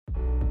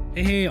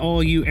Hey,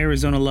 all you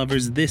Arizona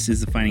lovers. This is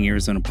the Finding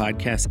Arizona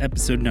podcast,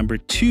 episode number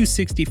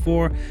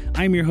 264.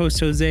 I'm your host,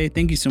 Jose.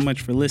 Thank you so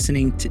much for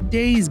listening.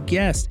 Today's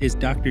guest is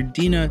Dr.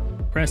 Dina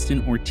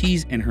Preston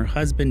Ortiz and her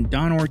husband,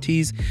 Don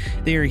Ortiz.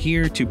 They are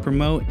here to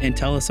promote and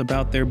tell us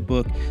about their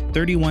book,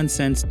 31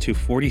 Cents to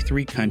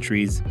 43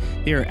 Countries.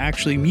 They are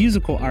actually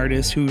musical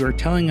artists who are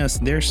telling us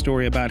their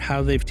story about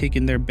how they've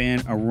taken their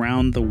band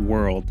around the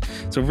world.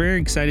 So very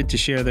excited to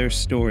share their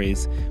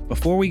stories.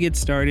 Before we get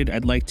started,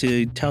 I'd like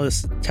to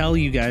tell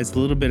you guys a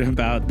little bit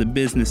about the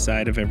business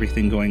side of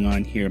everything going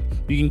on here.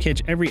 You can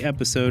catch every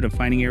episode of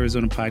Finding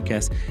Arizona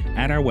Podcast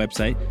at our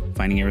website,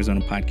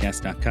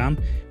 findingarizonapodcast.com.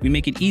 We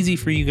make it easy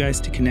for you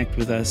guys to connect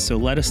with us, so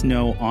let us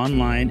know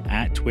online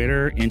at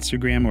Twitter,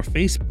 Instagram, or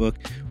Facebook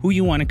who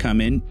you want to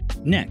come in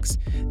next,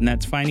 and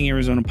that's Finding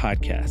Arizona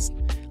Podcast.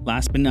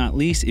 Last but not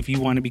least, if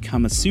you want to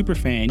become a super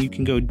fan, you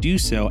can go do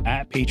so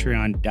at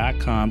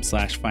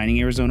patreon.com/Finding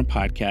Arizona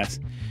Podcast.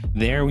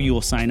 There you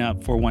will sign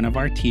up for one of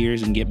our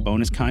tiers and get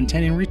bonus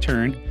content in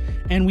return,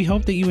 and we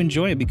hope that you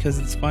enjoy it because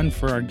it's fun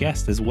for our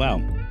guests as well.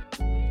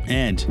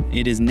 And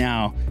it is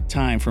now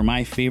time for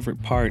my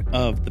favorite part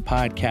of the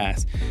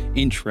podcast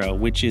intro,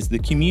 which is the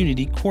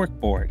community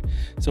corkboard.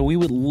 So we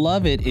would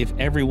love it if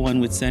everyone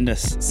would send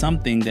us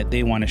something that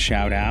they want to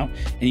shout out,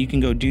 and you can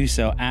go do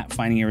so at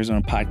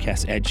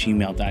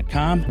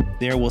findingarizonapodcast@gmail.com.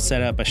 There we'll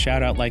set up a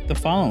shout out like the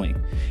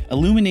following: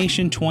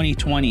 Illumination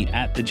 2020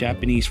 at the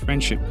Japanese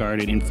Friendship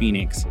Garden in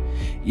Phoenix.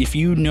 If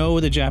you know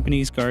the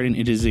Japanese Garden,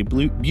 it is a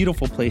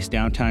beautiful place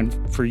downtown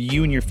for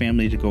you and your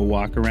family to go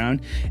walk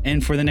around.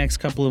 And for the next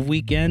couple of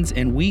weekends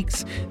and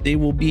weeks, they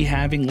will be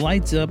having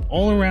lights up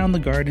all around the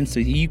garden so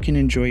you can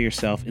enjoy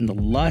yourself in the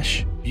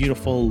lush,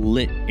 beautiful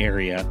lit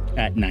area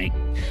at night.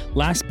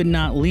 Last but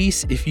not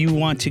least, if you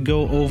want to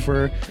go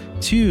over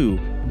to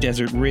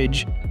Desert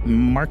Ridge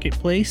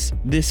Marketplace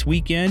this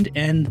weekend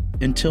and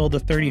until the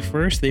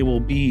 31st, they will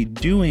be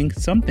doing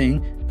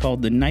something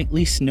called the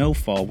Nightly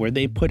Snowfall, where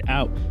they put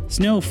out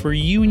snow for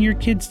you and your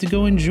kids to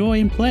go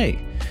enjoy and play.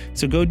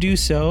 So go do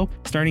so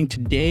starting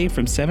today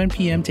from 7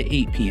 p.m. to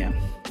 8 p.m.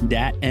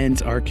 That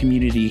ends our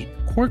community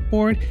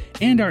corkboard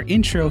and our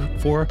intro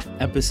for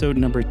episode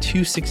number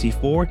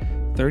 264,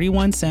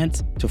 31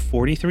 Cents to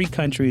 43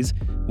 Countries,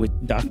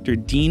 with Dr.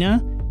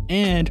 Dina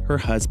and her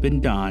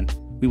husband, Don.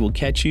 We will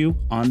catch you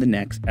on the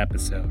next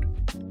episode.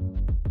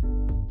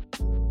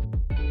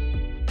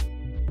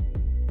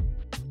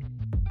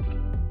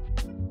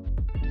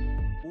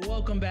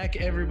 Welcome back,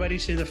 everybody,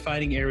 to the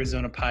Finding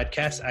Arizona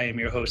podcast. I am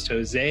your host,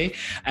 Jose.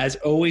 As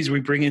always, we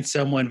bring in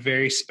someone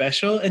very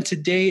special, and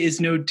today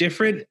is no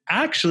different.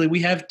 Actually, we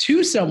have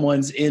two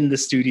someones in the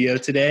studio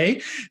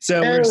today.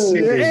 So I'm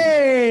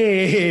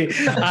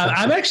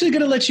actually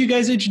going to let you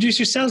guys introduce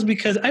yourselves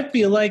because I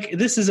feel like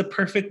this is a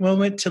perfect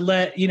moment to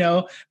let,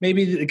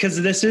 maybe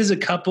because this is a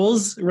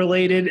couples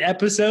related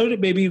episode,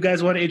 maybe you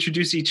guys want to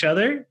introduce each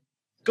other.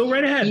 Go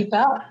right ahead. You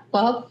bet.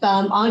 Well,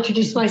 I'll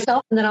introduce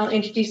myself and then I'll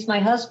introduce my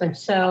husband.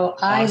 So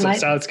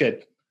Sounds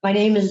good. My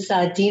name is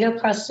Dina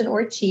Preston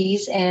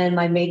Ortiz, and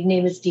my maiden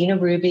name is Dina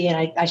Ruby.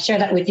 And I share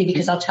that with you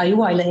because I'll tell you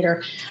why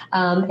later.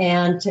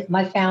 And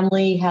my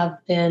family have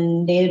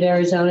been native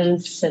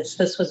Arizonans since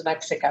this was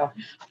Mexico.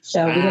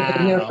 So we have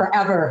been here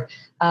forever.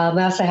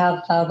 We also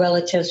have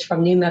relatives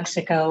from New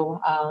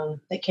Mexico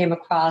that came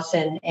across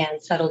and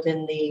settled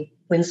in the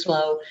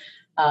Winslow,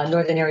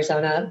 Northern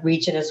Arizona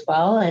region as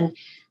well. And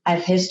I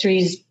have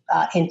histories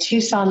in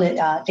Tucson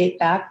that date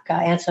back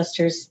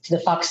ancestors to the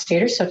Fox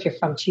Theater. So if you're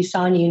from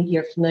Tucson,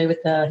 you're familiar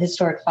with the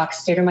historic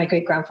Fox Theater. My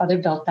great-grandfather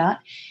built that.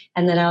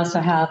 And then I also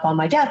have on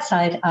my dad's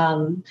side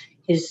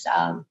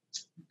the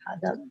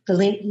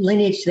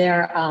lineage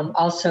there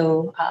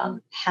also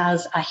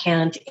has a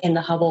hand in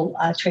the Hubble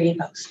trading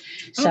post.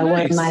 So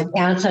One of my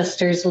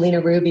ancestors, Lena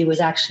Ruby, was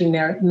actually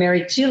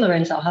married to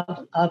Lorenzo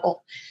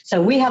Hubble.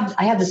 So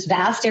I have this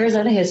vast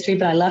Arizona history,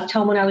 but I left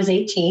home when I was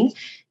 18.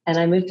 And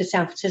I moved to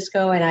San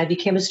Francisco and I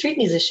became a street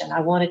musician.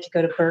 I wanted to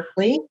go to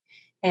Berkeley.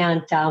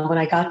 And when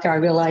I got there, I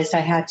realized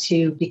I had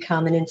to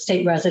become an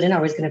in-state resident. I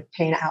was going to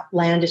pay an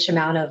outlandish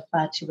amount of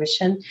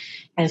tuition.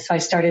 And so I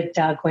started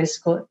going to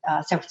school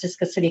at San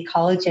Francisco City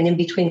College. And in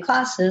between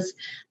classes,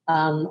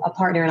 a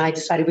partner and I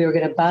decided we were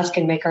going to busk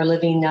and make our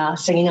living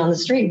singing on the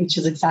street, which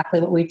is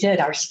exactly what we did.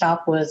 Our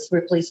stop was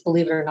Ripley's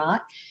Believe It or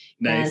Not.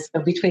 Nice. And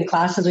so between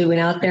classes, we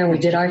went out there and we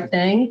did our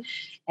thing.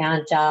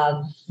 And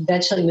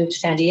eventually moved to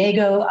San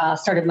Diego,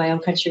 started my own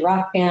country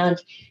rock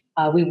band.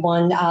 We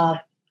won,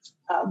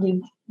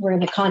 we were in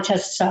the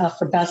contest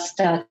for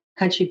best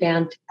country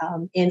band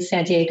in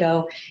San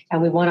Diego,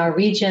 and we won our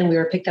region. We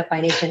were picked up by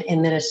an agent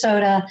in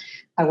Minnesota.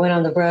 I went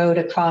on the road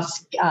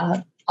across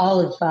all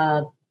of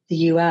the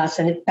U.S.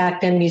 And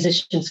back then,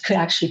 musicians could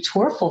actually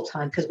tour full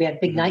time because we had a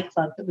big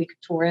nightclub that we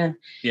could tour in.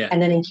 Yeah.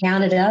 And then in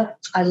Canada,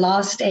 I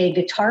lost a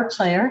guitar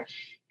player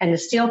and a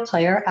steel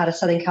player out of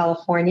Southern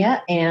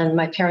California. And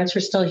my parents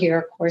were still here,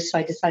 of course, so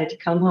I decided to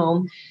come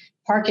home,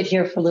 park it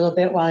here for a little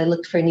bit while I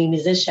looked for a new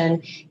musician.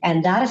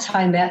 And that is how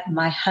I met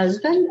my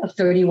husband of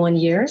 31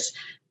 years,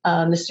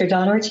 Mr.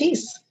 Don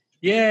Ortiz.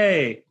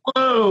 Yay.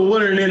 Whoa,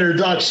 what an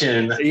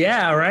introduction.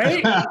 Yeah,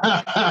 right?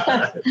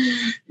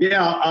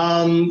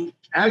 Yeah.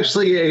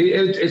 Actually,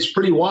 it's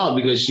pretty wild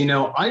because,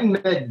 I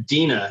met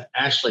Dina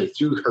actually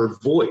through her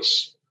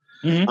voice.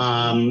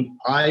 Mm-hmm.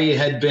 I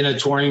had been a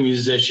touring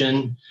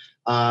musician.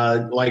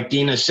 Like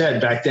Dina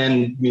said, back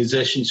then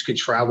musicians could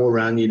travel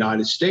around the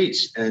United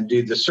States and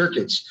do the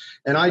circuits.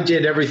 And I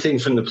did everything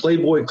from the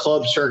Playboy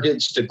Club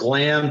circuits to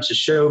glam to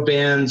show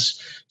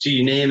bands to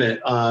you name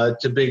it,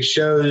 to big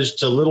shows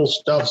to little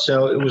stuff.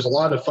 So it was a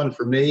lot of fun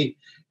for me,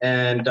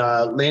 and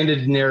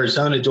landed in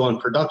Arizona doing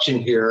production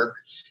here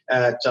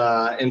at,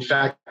 in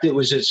fact, it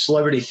was at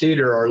Celebrity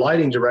Theater. Our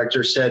lighting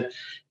director said,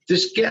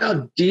 this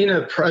gal,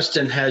 Dina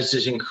Preston, has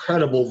this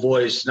incredible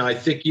voice, and I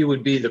think you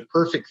would be the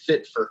perfect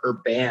fit for her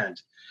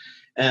band.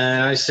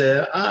 And I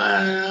said,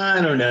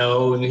 I don't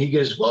know. And he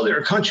goes, well, they're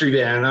a country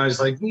band. And I was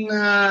like,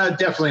 nah,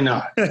 definitely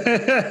not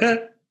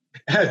at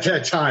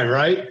that time,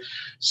 right?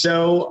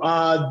 So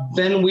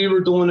then we were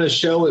doing a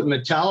show at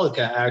Metallica,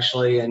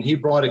 actually, and he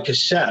brought a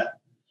cassette.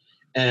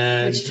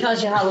 And which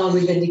tells you how long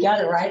we've been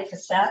together, right?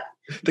 Cassette.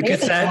 The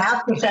cassette.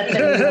 Half cassette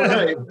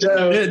right.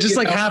 Just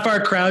like half our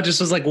crowd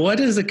just was like, what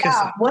is a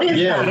cassette?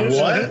 Yeah, what is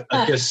that?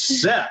 What? A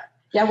cassette.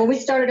 Yeah, when we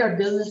started our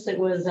business, it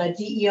was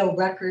DEO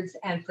Records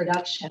and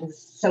Productions.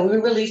 So when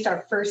we released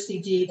our first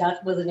CD,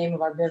 that was the name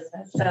of our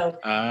business. So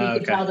you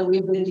can tell that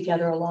we've been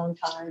together a long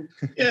time.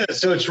 Yeah,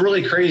 so it's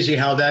really crazy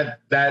how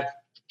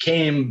that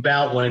came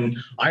about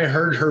when I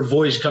heard her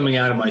voice coming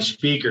out of my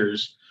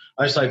speakers.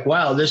 I was like,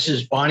 wow, this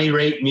is Bonnie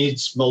Raitt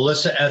meets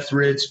Melissa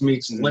Etheridge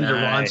meets Linda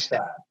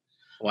Ronstadt.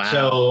 Wow.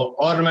 So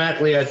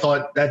automatically I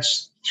thought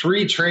that's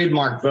 3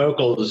 trademark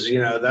vocals.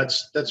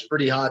 That's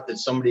pretty hot that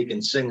somebody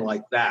can sing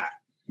like that.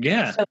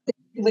 Yeah. So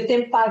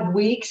within 5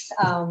 weeks,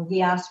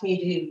 he asked me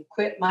to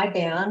quit my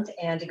band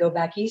and to go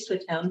back east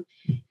with him.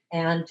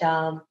 And,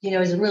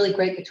 he's a really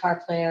great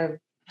guitar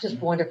player, just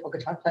wonderful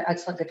guitar player,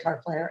 excellent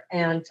guitar player.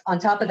 And on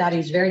top of that,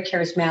 he's very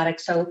charismatic.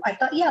 So I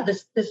thought, yeah,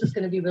 this is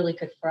going to be really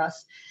good for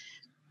us.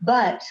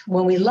 But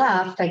when we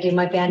left, I gave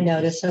my band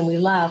notice and we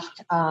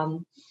left.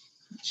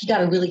 He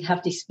got a really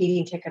hefty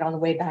speeding ticket on the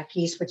way back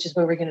east, which is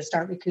where we're going to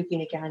start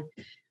recouping again.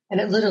 And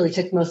it literally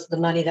took most of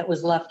the money that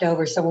was left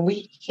over. So when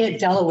we hit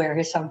Delaware,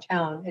 his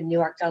hometown in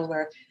Newark,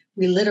 Delaware,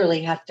 we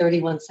literally had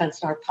 31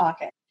 cents in our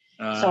pocket.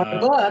 So our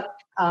book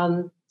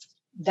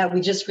that we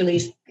just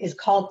released is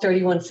called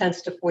 31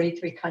 Cents to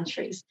 43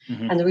 Countries.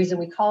 Mm-hmm. And the reason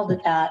we called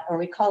it that,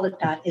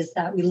 is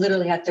that we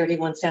literally had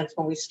 31 cents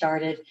when we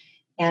started.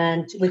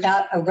 And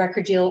without a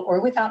record deal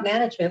or without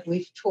management,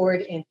 we've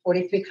toured in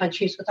 43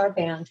 countries with our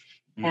band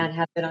and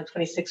have been on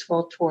 26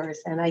 world tours.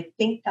 And I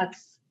think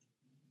that's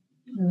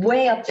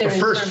way up there. The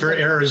first for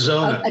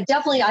Arizona.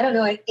 Definitely, I don't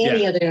know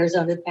any other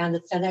Arizona band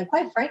that's done that. And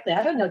quite frankly,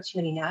 I don't know too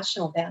many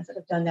national bands that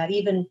have done that.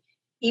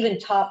 Even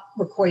top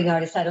recording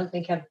artists, I don't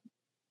think have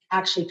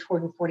actually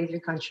toured in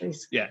 43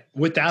 countries. Yeah,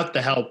 without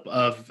the help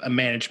of a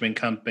management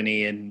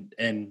company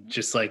and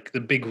just like the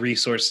big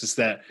resources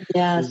that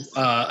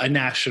a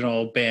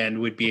national band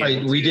would be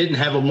able to. We didn't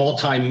have a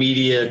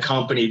multimedia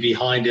company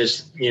behind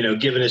us,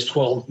 giving us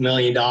 $12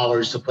 million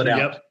to put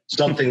out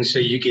something so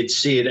you could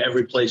see it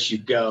every place you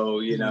go.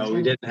 We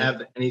didn't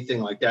have anything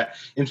like that.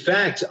 In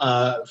fact,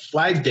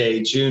 Flag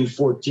Day, June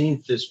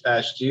 14th this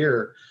past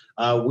year,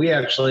 we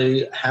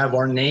actually have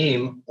our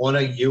name on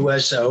a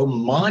USO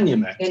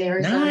monument. In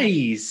Arizona.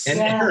 Nice. In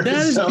Arizona.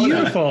 That is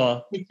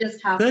beautiful. It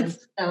just happened.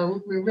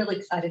 So we're really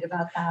excited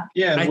about that.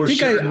 Yeah.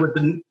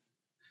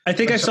 I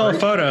think I saw a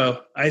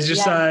photo. I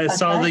just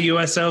saw the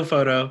USO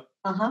photo.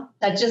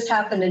 That just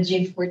happened on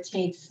June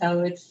 14th.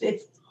 So it's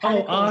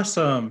cool.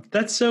 Awesome.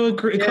 That's so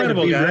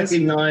incredible, guys.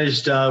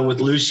 Recognized with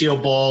Lucille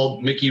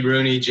Ball, Mickey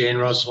Rooney, Jane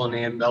Russell, and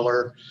Ann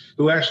Miller,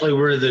 who actually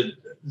were the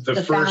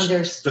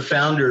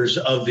founders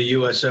of the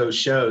USO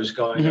shows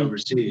going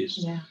overseas.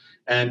 Yeah.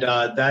 And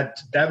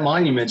that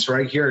monument's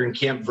right here in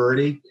Camp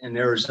Verde in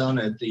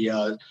Arizona at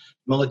the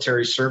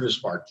military service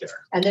park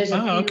there. And there's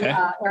a few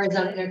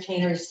Arizona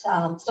entertainers.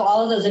 So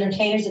all of those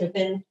entertainers that have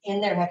been in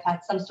there have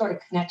had some sort of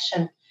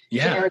connection to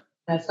Arizona.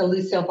 So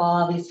Lucille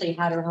Ball obviously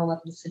had her home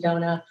up in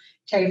Sedona.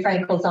 Terry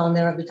Frankel's on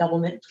there of the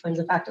Doublemint Twins.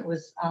 In fact, it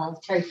was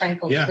Terry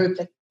Frankel's group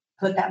that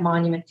put that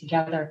monument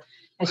together.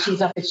 And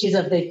she's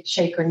a big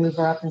shaker and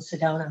mover up in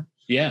Sedona.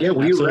 Yeah,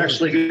 we were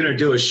actually going to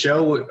do a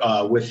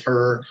show with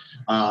her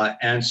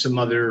and some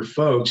other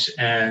folks.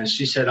 And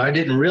she said, I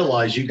didn't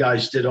realize you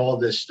guys did all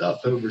this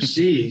stuff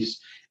overseas.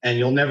 And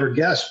you'll never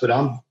guess, but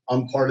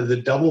I'm part of the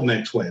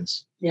Doublemint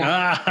Twins.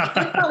 Yeah.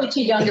 You're probably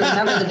too young to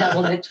remember the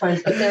Doublemint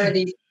Twins, but there are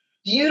these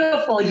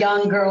beautiful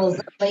young girls,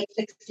 late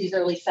 60s,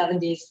 early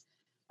 70s,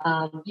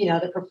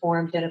 that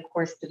performed and, of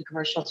course, did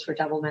commercials for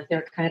Doublemint.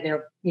 They're kind of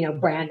their,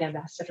 brand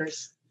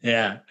ambassadors.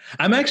 Yeah,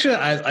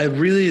 I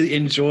really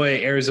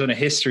enjoy Arizona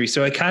history.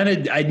 So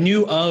I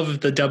knew of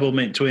the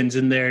Doublemint Twins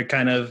and their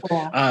kind of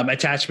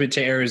attachment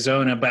to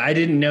Arizona, but I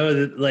didn't know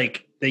that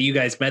that you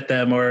guys met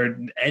them or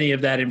any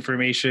of that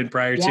information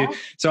prior to.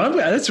 So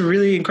that's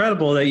really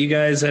incredible that you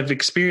guys have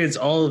experienced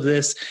all of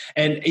this,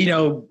 and, you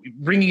know,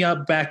 bringing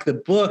up back the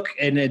book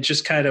and it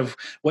just kind of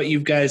what you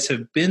guys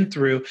have been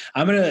through.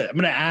 I'm going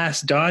to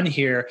ask Dawn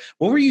here,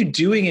 what were you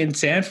doing in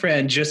San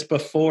Fran just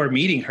before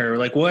meeting her?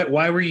 Like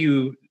why were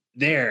you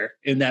there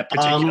in that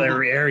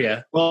particular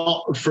area?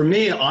 Well, for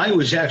me, I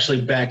was actually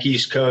back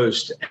East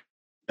Coast,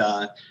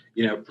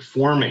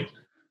 performing.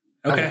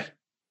 Okay.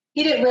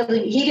 He didn't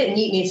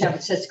meet me in San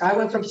Francisco. I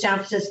went from San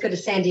Francisco to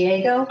San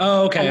Diego.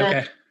 Oh,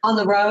 okay. On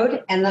the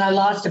road, and then I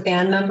lost a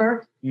band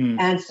member.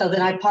 And so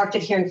then I parked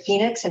it here in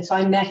Phoenix, and so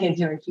I met him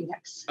here in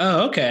Phoenix.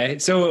 Oh, okay.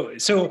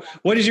 So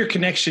what is your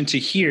connection to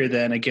here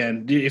then?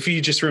 Again, if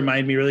you just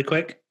remind me really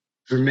quick.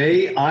 For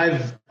me,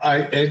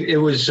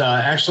 it was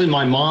actually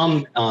my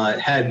mom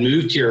had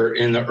moved here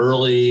in the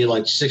early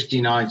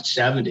 69,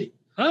 70.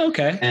 Oh,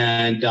 okay.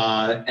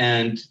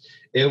 And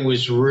it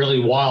was really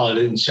wild.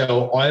 And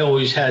so I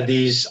always had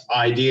these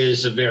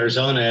ideas of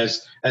Arizona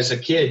as a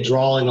kid,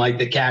 drawing like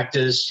the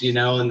cactus, in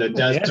the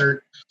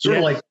desert, sort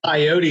of like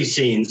coyote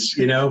scenes,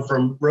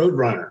 from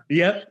Roadrunner.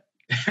 Yep.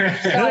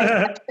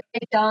 So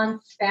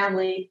Don's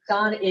family,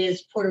 Don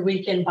is Puerto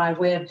Rican by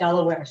way of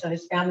Delaware. So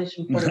his family's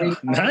from Puerto Rico.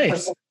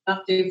 Nice.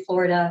 Up to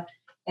Florida,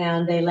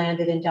 and they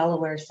landed in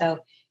Delaware. So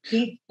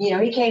he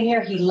came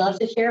here. He loves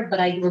it here, but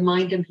I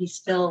remind him he's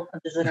still a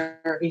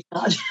visitor. He's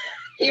not.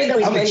 Even though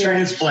he's I'm been a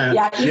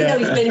transplant. Here, even though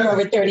he's been here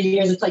over 30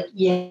 years, it's like,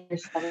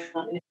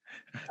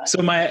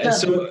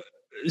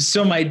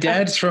 So my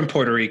dad's from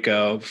Puerto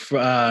Rico.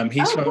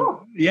 He's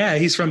cool.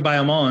 He's from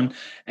Bayamon,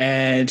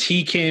 and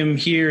he came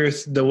here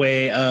the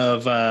way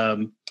of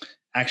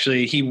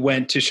actually he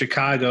went to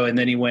Chicago, and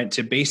then he went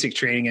to basic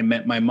training and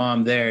met my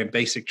mom there in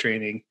basic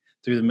training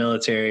through the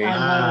military.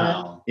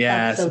 Wow.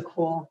 Yeah. That's so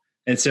cool.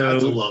 And so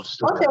that's a love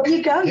story. Oh, there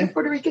you go. You're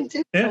Puerto Rican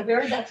too. Yeah.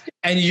 So that's good.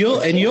 And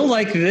you'll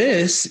like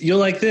this. You'll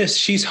like this.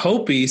 She's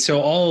Hopi,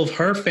 so all of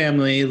her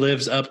family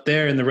lives up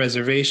there in the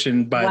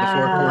reservation by the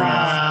Four Corners.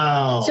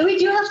 Wow. So we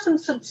do have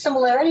some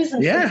similarities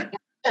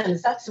and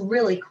that's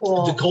really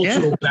cool. The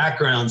cultural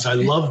backgrounds, I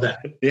love that.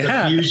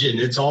 Yeah. The fusion,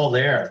 it's all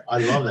there. I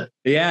love it.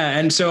 Yeah,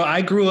 and so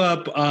I grew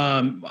up.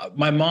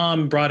 My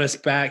mom brought us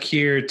back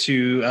here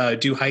to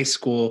do high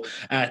school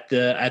at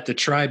the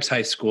Tribes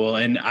High School,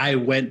 and I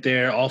went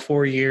there all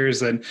 4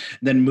 years, and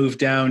then moved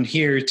down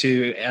here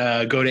to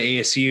go to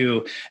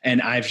ASU,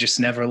 and I've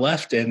just never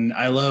left. And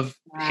I love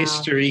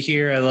history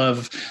here. I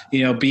love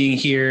being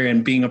here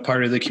and being a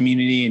part of the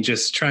community, and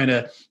just trying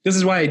to. This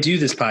is why I do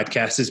this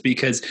podcast, is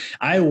because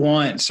I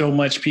want so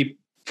much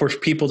for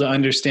people to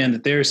understand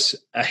that there's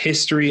a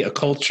history, a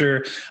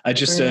culture, a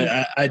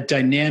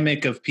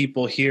dynamic of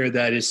people here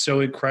that is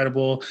so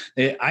incredible.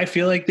 I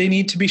feel like they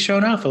need to be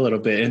shown off a little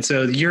bit. And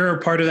so you're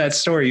a part of that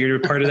story. You're a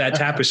part of that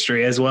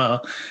tapestry as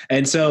well.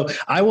 And so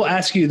I will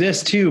ask you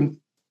this too.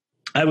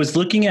 I was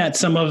looking at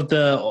some of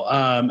the,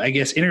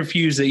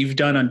 interviews that you've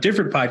done on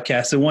different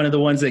podcasts. And one of the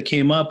ones that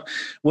came up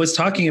was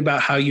talking about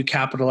how you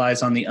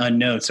capitalize on the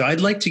unknown. So I'd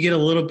like to get a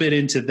little bit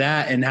into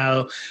that, and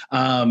how,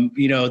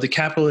 the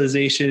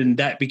capitalization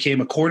that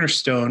became a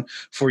cornerstone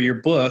for your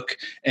book,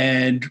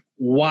 and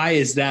why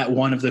is that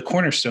one of the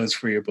cornerstones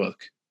for your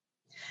book?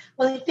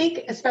 Well, I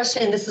think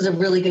especially, and this is a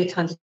really good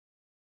time to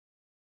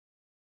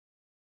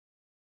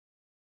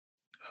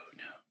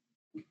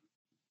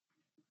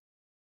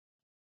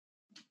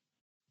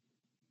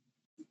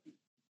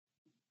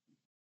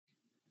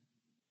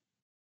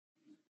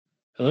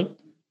Hello?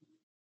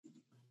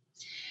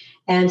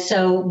 And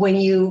so when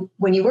you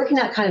work in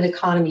that kind of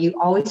economy, you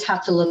always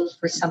have to look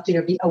for something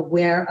or be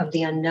aware of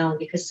the unknown,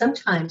 because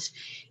sometimes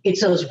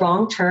it's those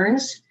wrong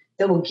turns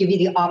that will give you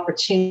the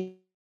opportunity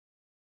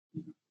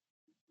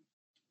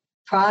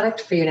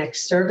product for your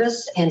next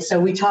service. And so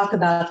we talk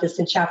about this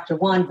in chapter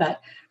 1, but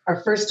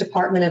our first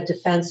Department of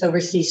Defense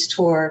overseas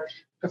tour,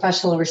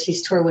 professional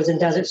overseas tour, was in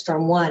Desert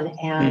Storm 1.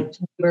 And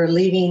we were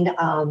leaving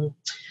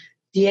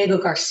Diego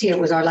Garcia. It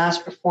was our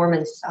last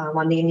performance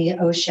on the Indian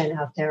Ocean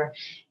out there.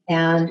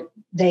 And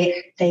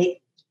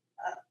they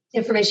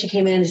information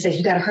came in and said,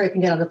 you got to hurry up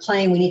and get on the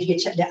plane. We need to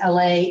get you to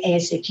LA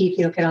ASAP. If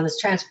you don't get on this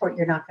transport,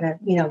 you're not going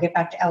to, get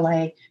back to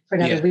LA for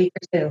another week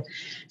or two.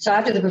 So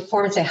after the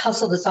performance, they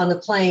hustled us on the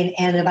plane.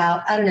 And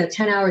about,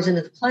 10 hours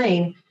into the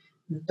plane,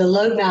 the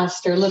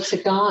loadmaster looks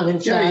at Don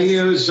and says, he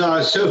goes,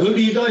 so who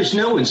do you guys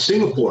know in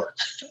Singapore?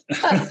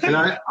 And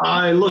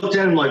I looked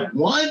at him like,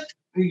 what?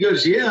 He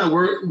goes, yeah,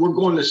 we're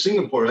going to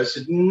Singapore. I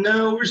said,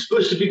 no, we're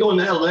supposed to be going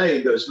to LA.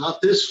 He goes, not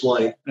this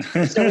flight.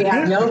 So we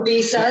have no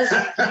visas.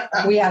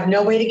 We have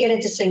no way to get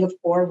into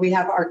Singapore. We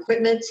have our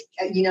equipment.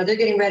 They're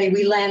getting ready.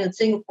 We land in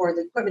Singapore.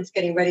 The equipment's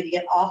getting ready to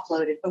get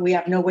offloaded, but we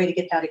have no way to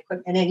get that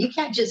equipment. And you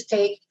can't just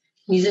take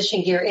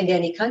musician gear into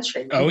any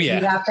country. Oh, yeah.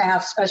 You have to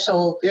have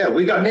special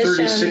we got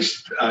permission.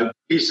 36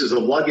 pieces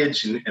of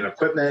luggage and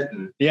equipment.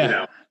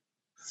 And,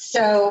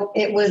 So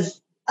it was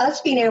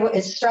us being able,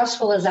 as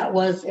stressful as that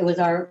was, it was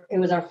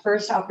our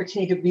first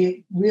opportunity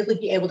to really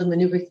be able to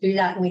maneuver through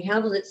that. And we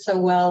handled it so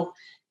well.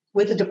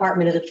 with the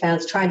Department of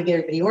Defense, trying to get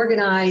everybody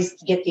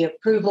organized, get the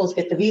approvals,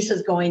 get the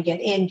visas going, get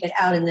in, get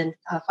out, and then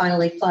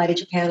finally fly to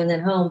Japan and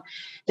then home,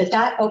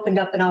 that opened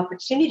up an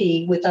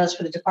opportunity with us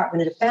for the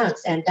Department of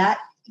Defense. And that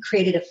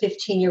created a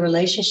 15-year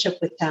relationship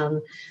with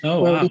them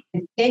where we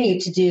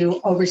continued to do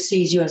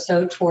overseas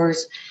USO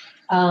tours.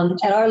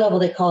 At our level,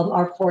 they call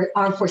them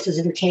Armed Forces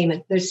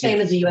Entertainment. They're the same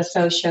as the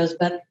USO shows,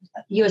 but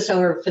USO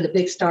are for the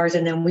big stars,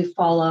 and then we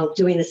follow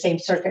doing the same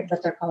circuit,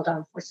 but they're called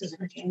Armed Forces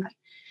Entertainment.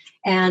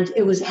 And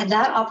it was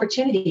that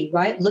opportunity,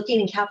 right? Looking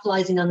and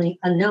capitalizing on the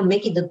unknown,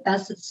 making the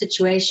best of the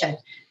situation.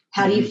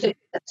 How do you fix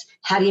it?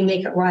 How do you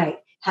make it right?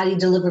 How do you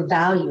deliver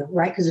value,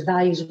 right? Because the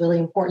value is really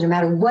important no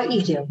matter what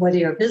you do, whether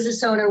you're a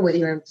business owner, whether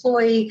you're an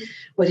employee,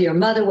 whether you're a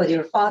mother, whether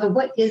you're a father,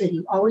 what is it?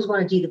 You always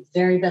want to do the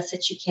very best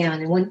that you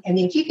can. And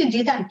if you can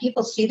do that and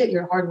people see that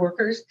you're hard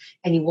workers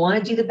and you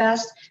want to do the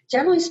best,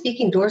 generally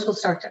speaking, doors will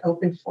start to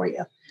open for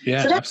you.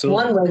 Yeah, so that's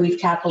absolutely. one way we've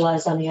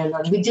capitalized on the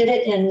unknown. We did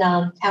it in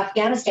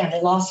Afghanistan.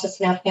 They lost us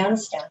in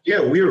Afghanistan.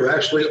 Yeah, we were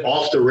actually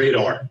off the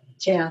radar.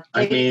 Yeah.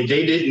 I mean,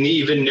 they didn't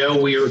even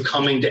know we were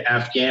coming to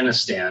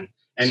Afghanistan.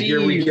 And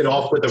here we get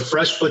off with a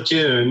fresh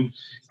platoon,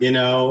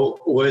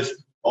 with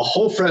a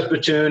whole fresh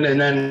platoon and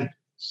then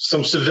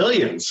some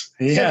civilians.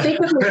 Yeah. So think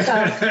of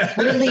yourself,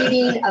 we're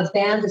leading a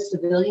band of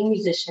civilian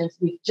musicians.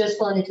 We've just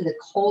flown into the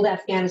cold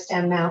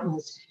Afghanistan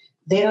mountains.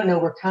 They don't know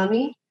we're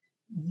coming.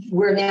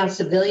 We're now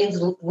civilians.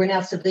 We're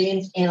now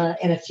civilians in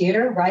a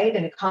theater, right?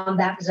 In a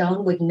combat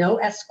zone with no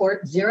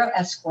escort, zero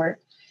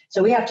escort.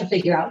 So we have to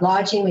figure out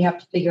lodging. We have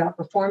to figure out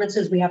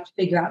performances. We have to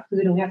figure out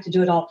food, and we have to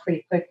do it all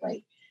pretty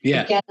quickly.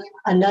 Yeah. Again,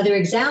 another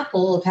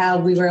example of how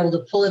we were able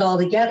to pull it all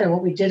together.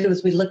 What we did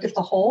was we looked at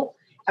the whole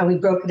and we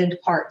broke it into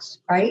parts,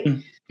 right? Yeah.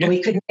 When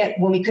we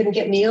couldn't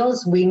get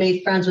meals, we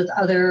made friends with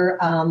other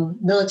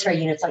military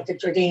units like the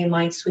Jordanian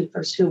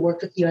minesweepers who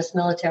worked with the U.S.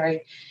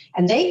 military,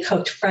 and they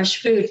cooked fresh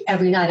food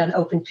every night on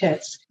open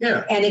pits.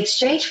 Yeah. And in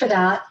exchange for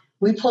that,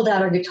 we pulled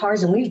out our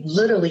guitars and we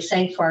literally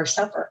sang for our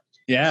supper.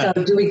 Yeah.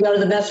 So do we go to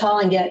the mess hall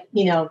and get,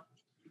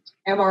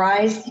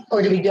 MRIs,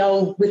 or do we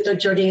go with the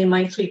Jordanian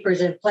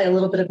minesweepers and play a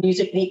little bit of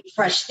music and eat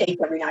fresh steak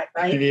every night,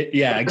 right?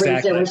 Yeah,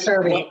 exactly. We're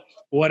serving.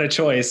 What a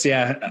choice,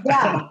 yeah.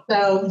 Yeah.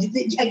 So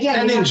again,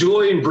 and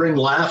enjoy and bring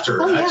laughter.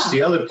 That's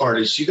the other part.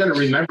 Is you got to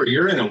remember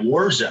you're in a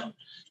war zone.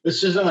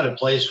 This is not a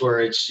place where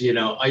it's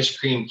ice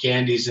cream,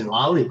 candies, and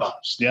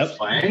lollipops. Yep.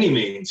 By any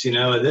means,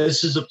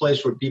 this is a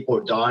place where people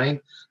are dying.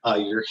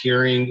 You're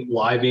hearing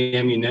live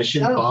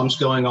ammunition, bombs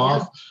going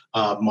off,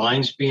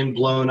 mines being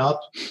blown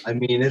up. I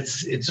mean,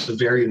 it's a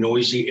very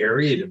noisy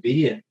area to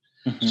be in.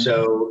 Mm-hmm.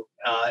 So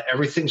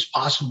everything's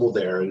possible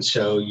there, and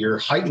so you're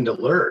heightened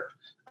alert.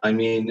 I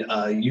mean,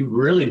 you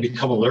really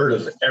become alert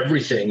of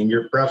everything, and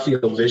your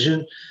peripheral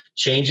vision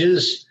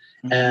changes.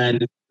 Mm-hmm.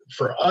 And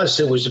for us,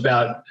 it was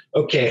about,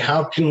 okay,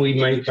 how can we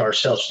make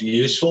ourselves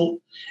useful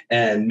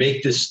and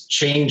make this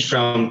change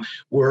from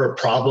we're a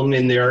problem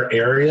in their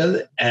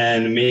area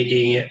and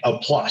making it a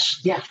plus?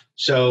 Yeah.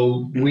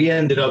 So we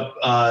ended up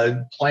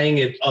playing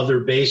at other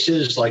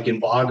bases like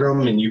in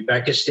Bagram and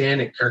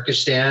Uzbekistan and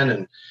Kyrgyzstan,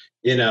 and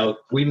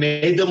we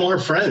made them our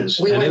friends,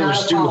 and it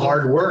was through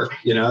hard work.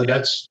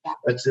 That's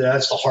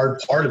the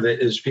hard part of it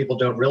is people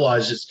don't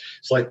realize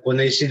it's like when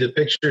they see the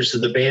pictures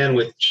of the band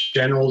with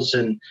generals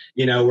and,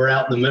 we're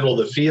out in the middle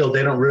of the field,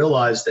 they don't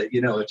realize that,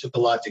 it took a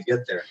lot to get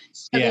there.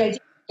 So the idea,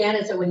 again,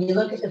 is that when you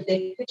look at the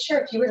big picture,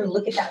 if you were to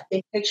look at that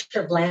big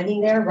picture of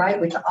landing there,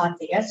 right, with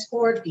the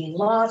escort, being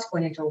lost,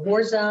 going into a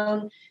war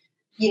zone,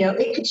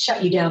 it could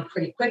shut you down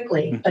pretty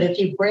quickly. Mm-hmm. But if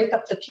you break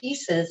up the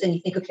pieces and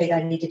you think, okay,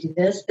 I need to do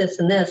this, this,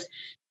 and this,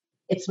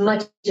 it's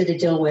much easier to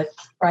deal with,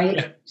 right?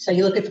 Yeah. So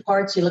you look at the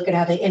parts, you look at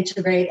how they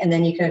integrate, and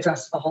then you can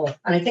address the whole.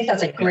 And I think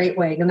that's a great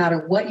way. No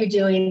matter what you're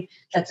doing,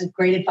 that's a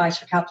great advice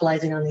for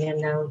capitalizing on the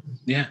unknown.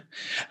 Yeah.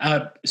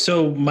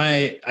 So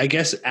I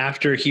guess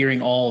after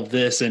hearing all of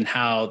this and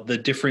how the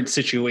different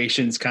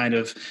situations kind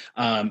of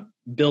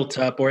built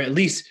up, or at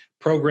least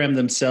programmed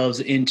themselves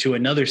into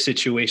another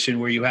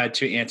situation where you had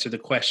to answer the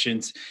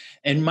questions.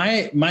 And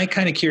my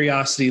kind of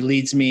curiosity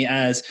leads me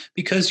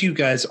because you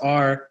guys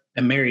are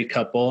a married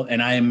couple,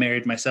 and I am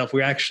married myself.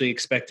 We're actually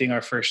expecting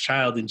our first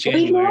child in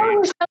January.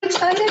 We're so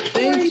excited.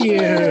 Thank you.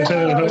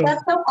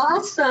 That's so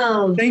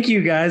awesome. Thank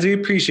you, guys. We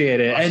appreciate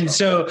it. Awesome. And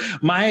so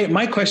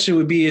my question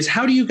would be is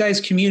how do you guys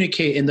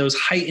communicate in those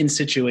heightened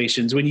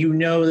situations when you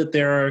know that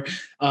there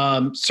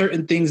are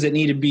certain things that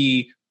need to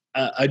be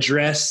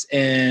addressed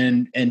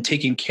and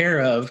taken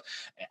care of?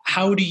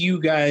 How do you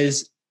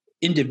guys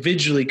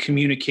individually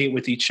communicate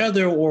with each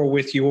other or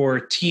with your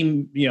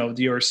team,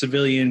 your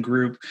civilian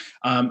group?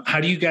 How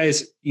do you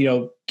guys,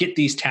 get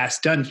these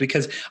tasks done?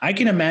 Because I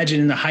can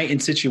imagine in the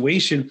heightened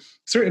situation,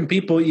 certain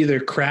people either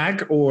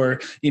crack or,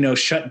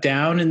 shut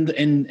down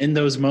in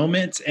those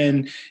moments,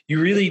 and you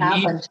really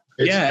need.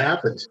 It's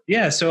happened.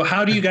 Yeah. So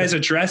how do you guys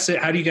address it?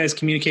 How do you guys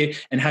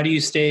communicate, and how do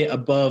you stay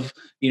above,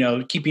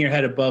 keeping your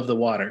head above the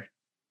water?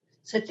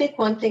 So I think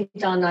one thing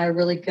Don and I are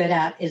really good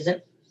at is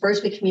that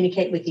first, we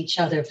communicate with each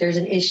other. If there's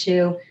an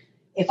issue,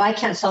 if I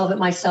can't solve it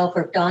myself,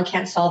 or if Don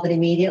can't solve it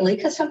immediately,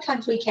 because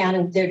sometimes we can,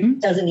 and there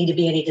doesn't need to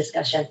be any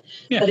discussion.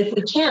 Yeah. But if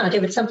we can't,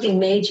 if it's something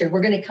major,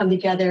 we're going to come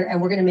together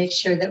and we're going to make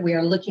sure that we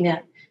are looking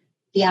at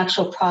the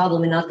actual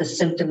problem and not the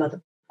symptom of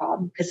the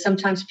problem. Because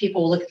sometimes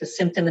people will look at the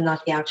symptom and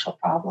not the actual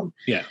problem.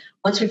 Yeah.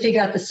 Once we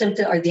figure out the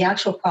symptom or the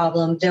actual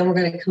problem, then we're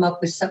going to come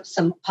up with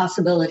some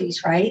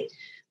possibilities, right?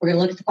 We're going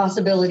to look at the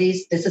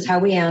possibilities. This is how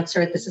we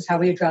answer it. This is how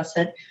we address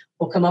it.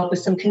 We'll come up with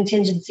some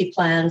contingency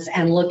plans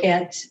and look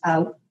at,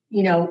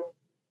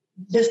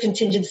 this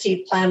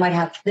contingency plan might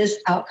have this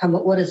outcome,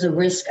 but what is the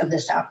risk of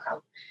this outcome?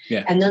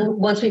 Yeah. And then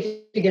once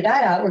we figure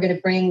that out, we're going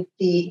to bring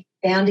the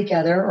band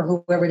together,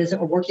 or whoever it is that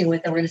we're working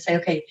with, and we're going to say,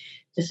 okay,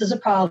 this is a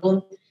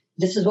problem.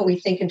 This is what we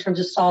think in terms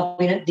of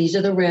solving it. These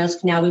are the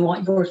risks. Now we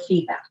want your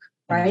feedback,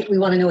 right? We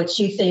want to know what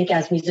you think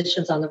as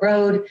musicians on the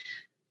road.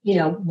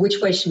 Which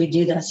way should we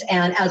do this?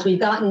 And as we've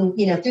gotten,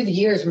 through the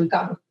years, we've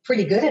gotten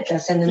pretty good at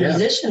this, and the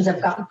musicians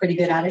have gotten pretty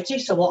good at it too.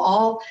 So we'll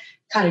all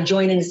kind of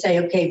join in and say,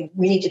 okay,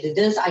 we need to do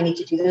this. I need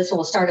to do this. And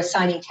we'll start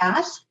assigning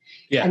tasks.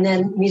 Yeah. And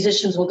then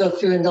musicians will go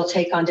through and they'll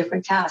take on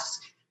different tasks.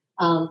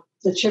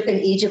 The trip in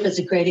Egypt is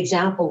a great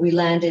example. We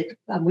landed,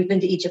 we've been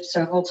to Egypt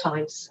several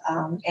times.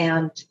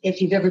 And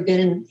if you've ever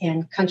been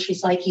in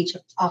countries like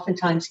Egypt,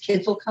 oftentimes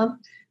kids will come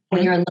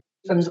when you're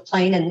from the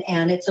plane,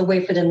 and it's a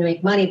way for them to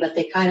make money, but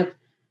they kind of,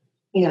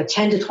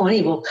 10 to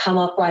 20 will come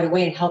up right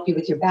away and help you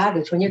with your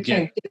baggage. When you're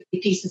carrying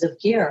 50 pieces of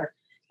gear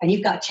and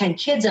you've got 10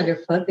 kids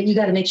underfoot, but you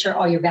got to make sure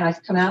all your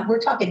bags come out. We're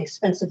talking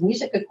expensive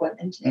music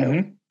equipment too.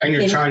 Mm-hmm. And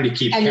you're trying to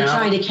keep count. And you're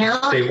trying to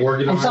count. Stay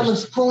organized. And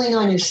someone's pulling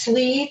on your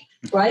sleeve,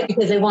 right?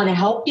 Because they want to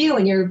help you.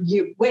 And you're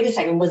wait a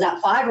second, was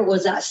that 5 or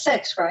was that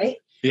 6, right?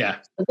 Yeah.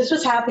 But this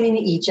was happening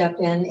in Egypt,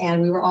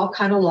 and we were all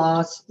kind of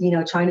lost,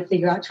 trying to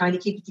figure out, trying to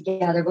keep it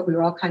together, but we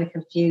were all kind of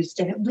confused.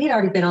 And we had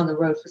already been on the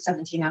road for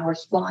 17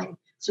 hours flying.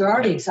 So we're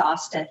already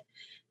exhausted.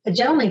 A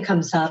gentleman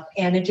comes up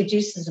and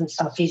introduces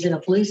himself. He's in a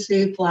blue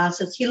suit,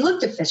 glasses. He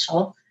looked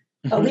official,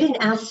 but we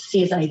didn't ask to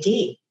see his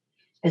ID.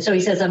 And so he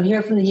says, I'm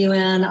here from the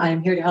UN.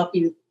 I'm here to help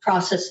you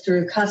process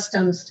through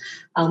customs.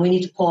 We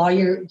need to pull all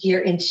your gear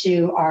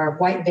into our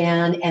white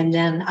van, and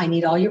then I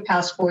need all your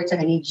passports,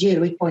 and I need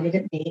you. He pointed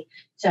at me.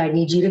 So I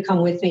need you to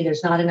come with me.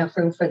 There's not enough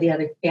room for the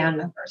other band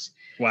members.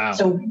 Wow.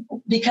 So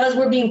because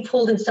we're being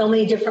pulled in so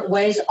many different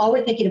ways, all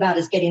we're thinking about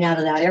is getting out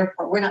of that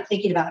airport. We're not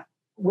thinking about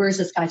where's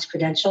this guy's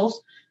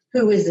credentials.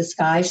 Who is this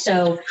guy?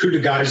 So who are the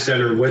guys that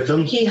are with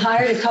him? He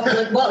hired a couple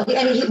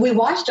of, we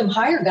watched him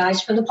hire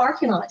guys from the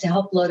parking lot to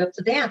help load up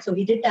the van. So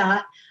he did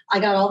that. I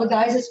got all the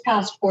guys'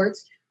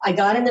 passports. I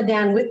got in the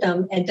van with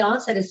them. And Don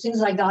said, as soon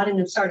as I got in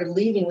and started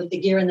leaving with the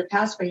gear and the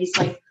passport, he's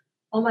like,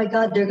 oh my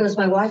God, there goes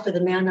my wife with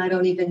a man I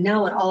don't even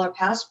know and all our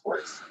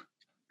passports.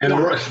 And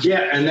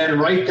and then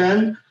right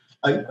then,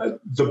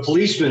 the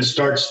policeman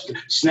starts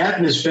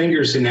snapping his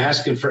fingers and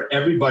asking for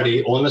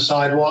everybody on the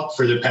sidewalk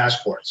for their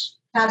passports.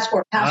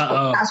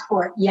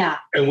 Passport. Yeah.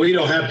 And we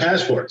don't have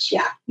passports.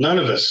 Yeah. None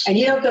of us. And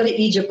you don't go to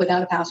Egypt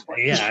without a passport.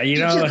 Yeah. You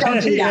just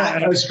don't do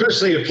that.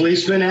 Especially a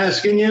policeman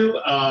asking you,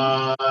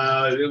 well,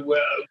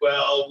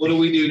 what do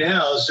we do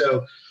now?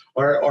 So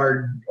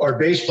our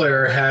bass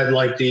player had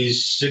like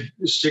these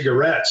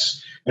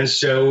cigarettes. And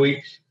so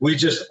we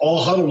just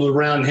all huddled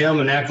around him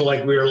and acted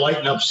like we were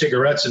lighting up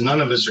cigarettes, and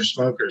none of us are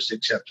smokers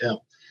except him.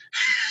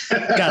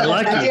 Got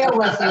lucky.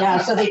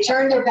 So they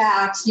turned their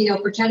backs,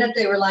 pretended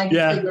they were lighting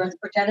cigarettes,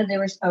 pretended they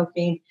were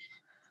smoking.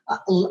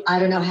 I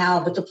don't know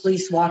how, but the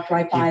police walked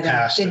right by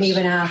them. Didn't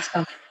even ask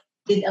them.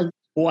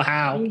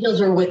 Wow. Angels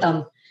were with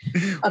them.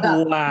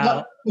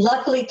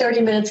 Luckily,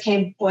 30 minutes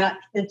came. Well,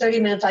 in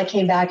 30 minutes, I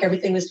came back.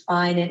 Everything was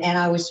fine, and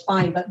I was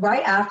fine. But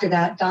right after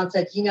that, Don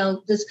said,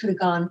 this could have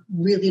gone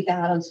really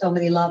bad on so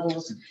many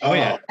levels. Oh,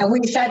 yeah. And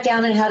we sat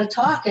down and had a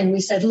talk, and we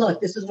said,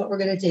 look, this is what we're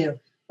going to do.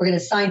 We're going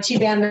to assign 2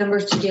 band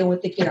members to deal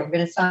with the gear. We're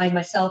going to assign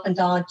myself and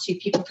Don to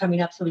people coming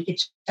up so we could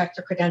check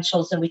their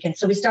credentials, and we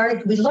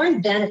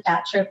learned then at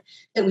that trip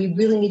that we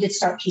really needed to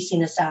start piecing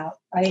this out,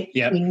 right?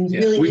 Yeah.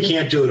 We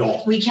can't do it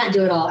all. We can't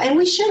do it all. And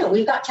we shouldn't.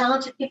 We've got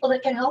talented people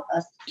that can help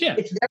us. Yeah.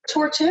 It's their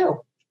tour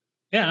too.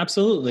 Yeah,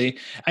 absolutely.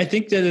 I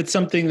think that it's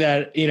something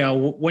that,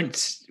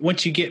 once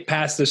you get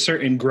past a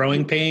certain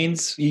growing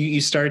pains, you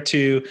start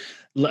to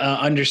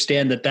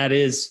understand that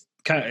is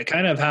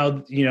kind of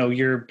how,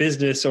 your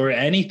business or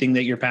anything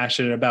that you're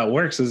passionate about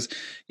works is,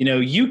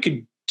 you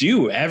could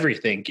do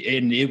everything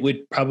and it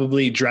would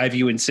probably drive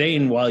you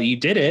insane while you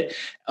did it.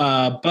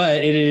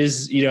 But it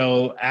is,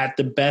 at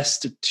the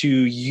best to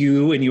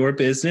you and your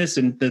business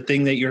and the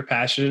thing that you're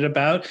passionate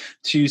about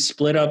to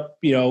split up,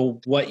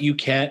 what you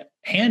can't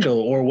handle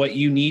or what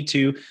you need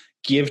to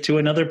give to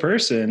another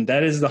person.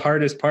 That is the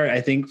hardest part,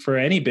 I think, for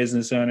any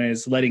business owner,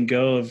 is letting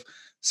go of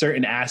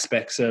certain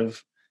aspects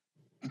of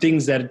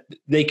things that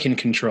they can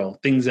control,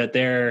 things that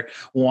they're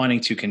wanting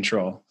to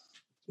control.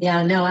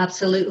 Yeah, no,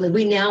 absolutely.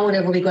 We now,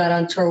 whenever we go out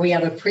on tour, we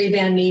have a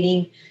pre-band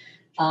meeting,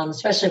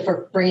 especially if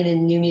we're bringing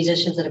in new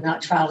musicians that have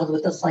not traveled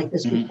with us like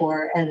this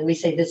before. And we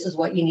say, this is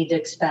what you need to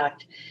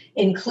expect,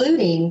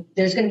 including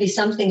there's going to be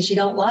some things you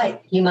don't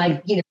like. You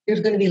might,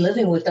 you're going to be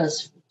living with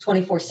us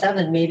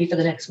 24/7, maybe for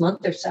the next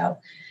month or so.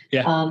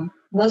 Yeah.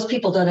 most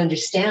people don't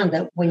understand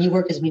that when you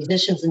work as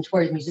musicians and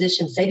tour as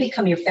musicians, they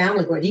become your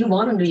family, whether you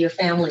want them to be your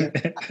family or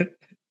not.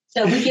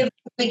 So we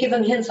give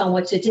them hints on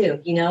what to do.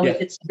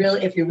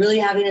 If you're really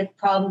having a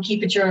problem,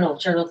 keep a journal.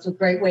 Journal's a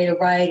great way to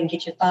write and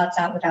get your thoughts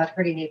out without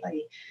hurting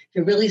anybody. If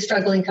you're really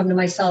struggling, come to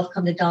myself,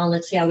 come to Dawn.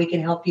 Let's see how we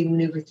can help you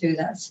maneuver through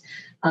this.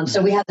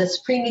 So we have this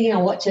pre-meeting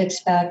on what to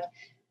expect.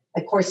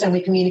 Of course, then we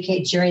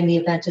communicate during the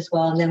event as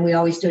well. And then we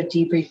always do a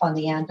debrief on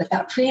the end. But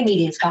that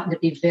pre-meeting's gotten to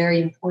be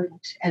very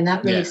important. And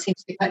that really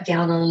seems to cut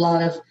down on a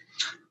lot of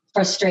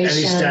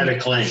frustration,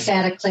 any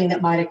static cling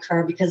that might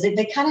occur, because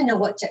they kind of know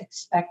what to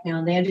expect now.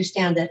 And they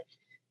understand that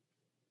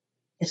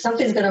if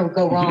something's going to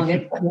go wrong,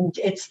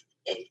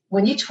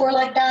 when you tour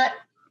like that,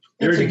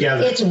 you're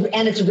together.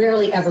 It's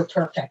rarely ever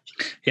perfect.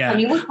 Yeah. I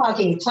mean, we're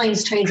talking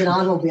planes, trains, and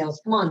automobiles.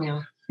 Come on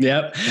now.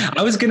 Yep.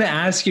 I was going to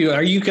ask you,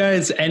 are you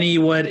guys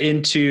anyone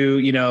into,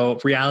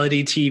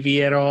 reality TV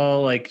at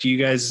all? Like, do you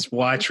guys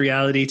watch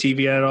reality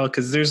TV at all?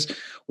 Because there's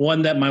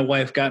one that my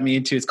wife got me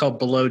into. It's called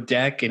Below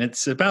Deck, and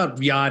it's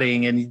about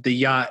yachting and the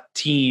yacht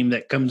team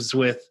that comes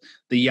with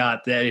the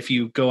yacht that if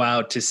you go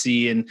out to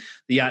sea, and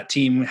the yacht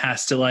team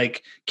has to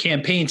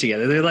campaign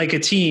together. They're like a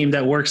team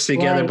that works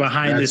together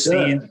behind the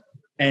scenes.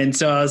 And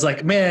so I was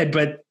like, man,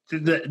 but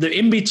the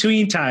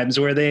in-between times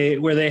where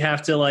they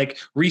have to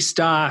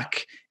restock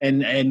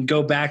and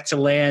go back to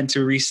land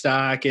to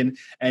restock, and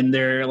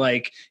they're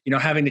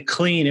having to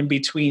clean in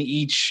between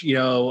each,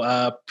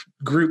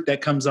 group that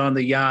comes on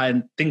the yacht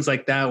and things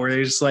like that, where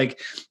there's the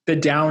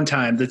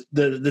downtime,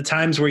 the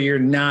times where you're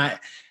not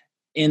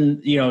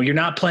you're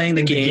not playing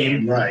the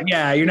game. Right.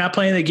 Yeah. You're not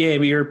playing the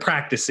game. You're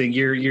practicing.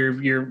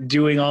 You're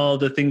doing all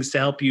the things to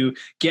help you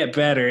get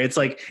better. It's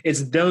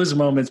those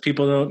moments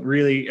people don't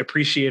really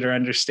appreciate or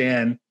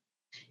understand.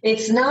 It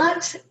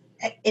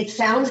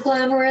sounds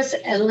glamorous.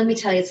 And let me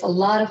tell you, it's a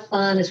lot of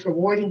fun. It's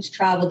rewarding to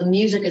travel. The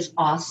music is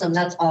awesome.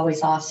 That's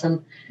always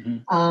awesome.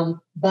 Mm-hmm.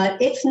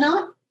 But it's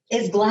not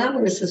as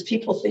glamorous as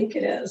people think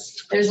it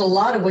is. There's a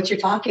lot of what you're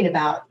talking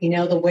about,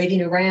 the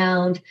waiting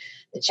around,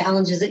 the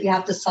challenges that you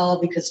have to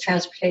solve because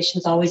transportation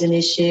is always an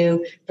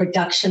issue,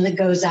 production that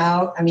goes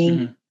out. I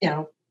mean,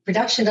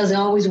 production doesn't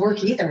always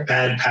work either.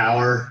 Bad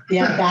power.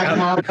 Yeah,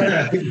 bad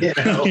power.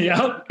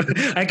 Yep,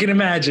 I can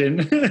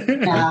imagine.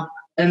 Yeah.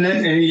 And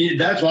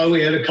that's why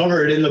we had to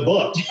cover it in the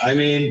book. I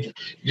mean,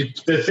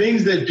 the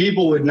things that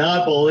people would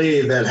not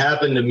believe that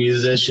happen to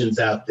musicians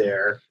out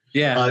there.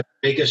 Yeah.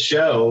 Make a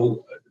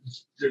show,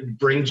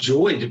 bring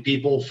joy to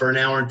people for an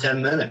hour and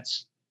 10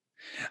 minutes.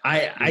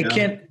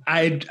 And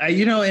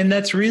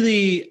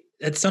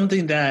that's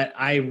something that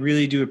I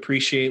really do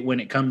appreciate when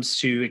it comes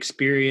to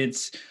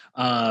experience,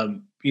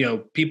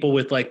 people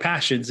with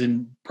passions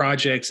and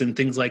projects and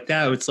things like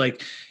that. It's it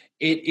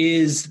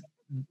is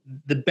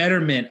the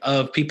betterment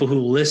of people who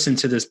listen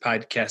to this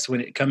podcast when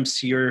it comes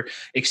to your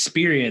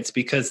experience,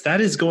 because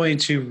that is going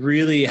to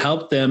really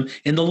help them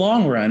in the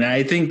long run.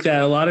 I think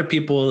that a lot of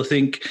people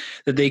think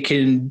that they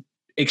can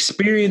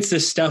experience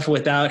this stuff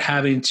without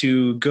having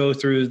to go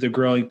through the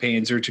growing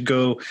pains or to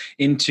go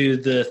into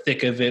the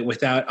thick of it,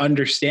 without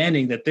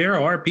understanding that there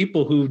are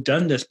people who've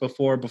done this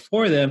before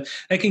them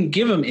that can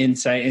give them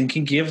insight and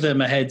can give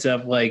them a heads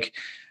up,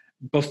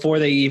 before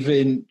they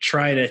even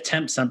try to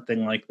attempt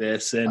something like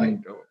this.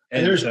 And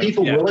there's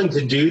people willing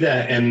to do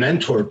that and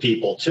mentor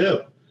people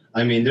too.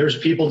 I mean, there's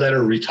people that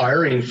are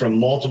retiring from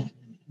multiple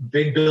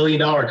big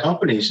billion-dollar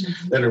companies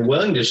that are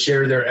willing to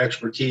share their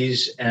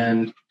expertise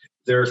and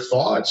their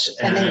thoughts.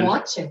 And they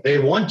want to. They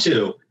want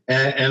to.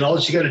 And all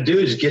you got to do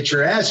is get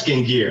your ass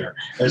in gear,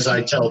 as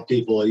I tell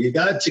people. You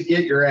got to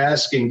get your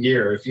ass in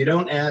gear. If you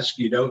don't ask,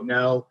 you don't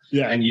know,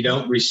 and you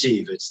don't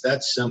receive. It's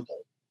that simple.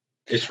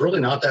 It's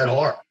really not that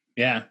hard.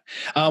 Yeah.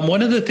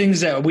 One of the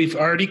things that we've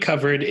already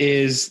covered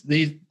is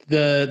the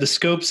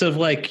scopes of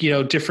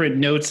different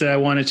notes that I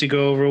wanted to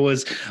go over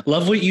was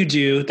love what you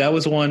do. That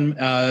was one.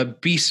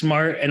 Be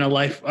smart and a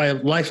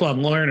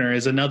lifelong learner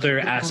is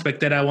another aspect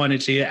that I wanted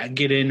to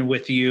get in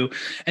with you.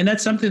 And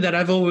that's something that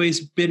I've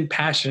always been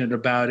passionate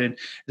about. And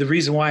the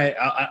reason why,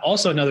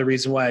 another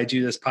reason why I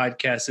do this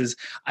podcast is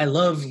I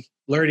love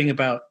learning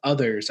about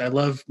others. I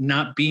love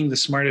not being the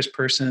smartest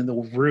person in the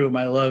room.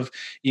 I love,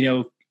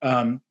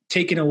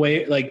 taken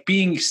away,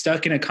 being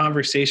stuck in a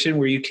conversation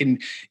where you can,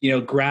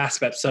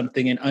 grasp at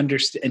something and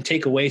understand and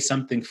take away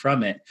something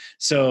from it.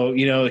 So,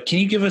 can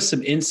you give us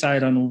some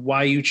insight on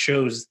why you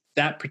chose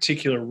that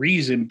particular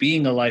reason,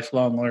 being a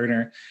lifelong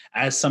learner,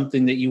 as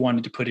something that you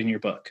wanted to put in your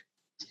book?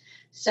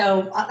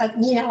 So,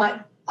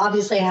 I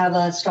obviously have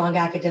a strong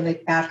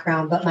academic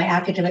background, but my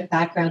academic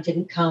background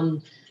didn't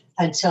come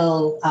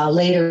until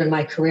later in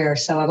my career.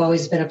 So I've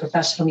always been a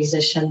professional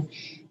musician.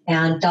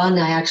 And Dawn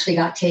and I actually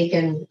got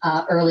taken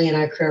early in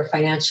our career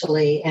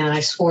financially, and I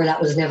swore that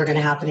was never going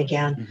to happen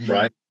again.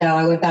 Right. So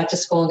I went back to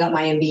school and got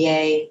my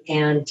MBA.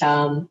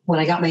 And when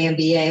I got my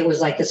MBA, it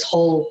was like this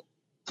whole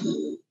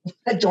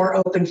door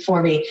opened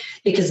for me,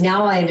 because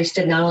now I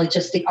understood not only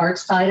just the art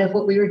side of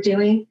what we were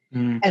doing,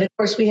 and of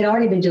course we had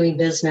already been doing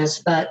business,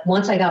 but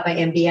once I got my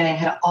MBA, I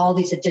had all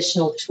these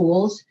additional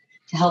tools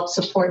to help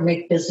support and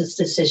make business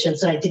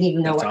decisions that I didn't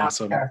even know were out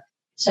there.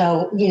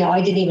 So,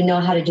 I didn't even know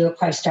how to do a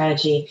price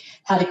strategy,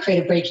 how to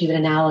create a break-even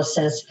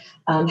analysis,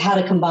 how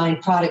to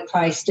combine product,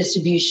 price,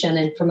 distribution,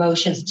 and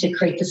promotions to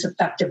create this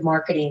effective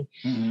marketing.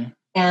 Mm-hmm.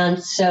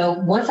 And so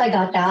once I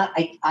got that,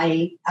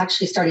 I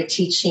actually started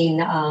teaching.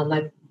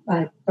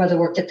 My brother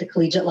worked at the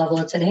collegiate level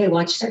and said, hey,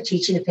 why don't you start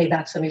teaching to pay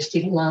back some of your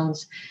student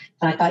loans?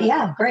 And I thought,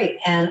 yeah, great.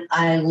 And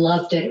I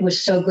loved it. It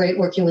was so great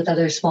working with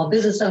other small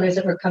business owners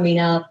that were coming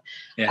up.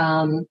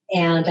 Yeah.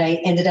 And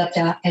I ended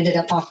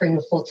up offering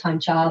a full-time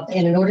job.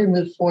 And in order to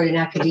move forward in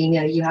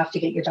academia, you have to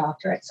get your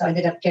doctorate. So I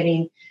ended up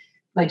getting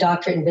my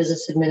doctorate in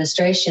business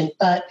administration.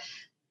 But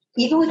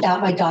even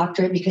without my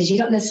doctorate, because you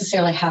don't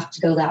necessarily have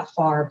to go that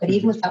far, but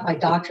even without my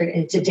doctorate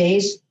in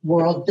today's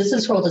world,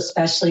 business world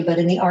especially, but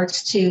in the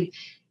arts too,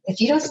 if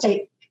you don't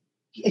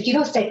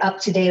stay up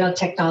to date on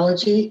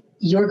technology,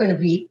 you're going to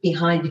be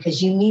behind,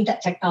 because you need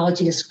that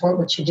technology to support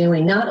what you're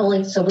doing. Not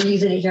only, so we're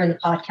using it here in the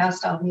podcast,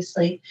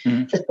 obviously,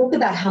 to think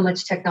about how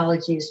much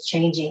technology is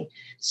changing.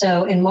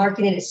 So in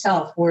marketing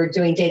itself, we're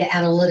doing data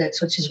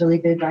analytics, which is really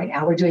big right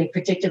now. We're doing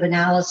predictive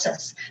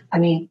analysis. I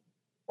mean,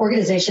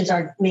 organizations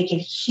are making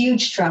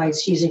huge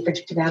strides using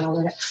predictive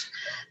analytics.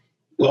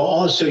 Well,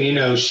 also,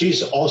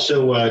 she's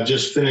also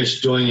just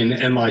finished doing an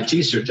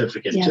MIT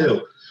certificate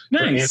too.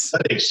 Nice.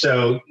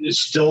 So it's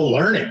still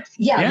learning.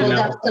 Yeah, well,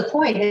 that's the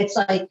point. It's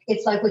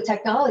like with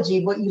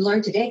technology, what you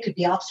learn today could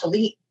be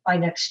obsolete by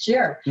next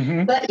year,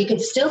 but you can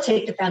still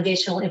take the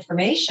foundational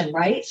information,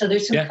 right? So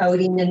there's some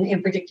coding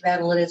and predictive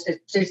analytics.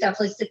 There's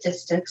definitely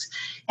statistics.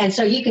 And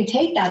so you can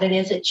take that, and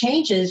as it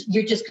changes,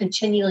 you're just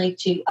continuing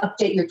to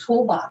update your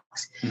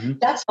toolbox.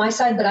 That's my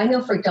side, but I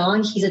know for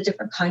Don, he's a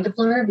different kind of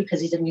learner because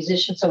he's a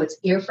musician, so it's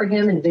ear for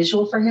him and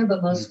visual for him,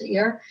 but mostly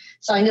ear.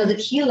 So I know that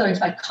he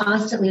learns by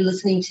constantly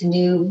listening to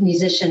new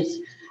musicians,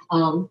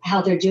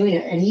 how they're doing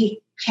it. And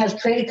he has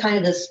created kind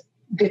of this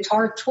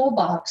guitar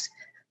toolbox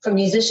from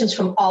musicians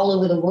from all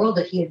over the world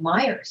that he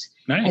admires.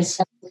 Nice. And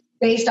so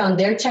based on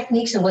their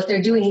techniques and what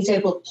they're doing, he's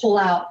able to pull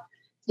out,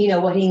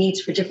 what he needs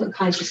for different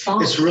kinds of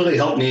songs. It's really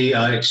helped me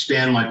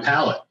expand my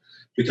palette,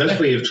 because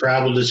we have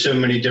traveled to so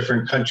many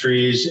different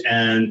countries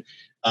and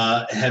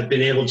have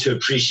been able to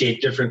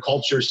appreciate different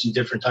cultures and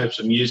different types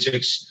of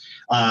musics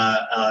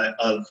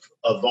of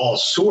all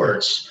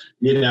sorts.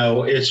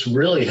 It's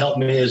really helped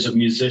me as a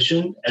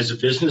musician, as a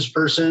business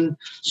person,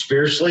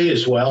 spiritually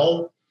as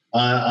well.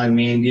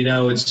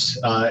 It's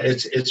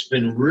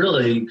been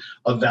really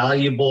a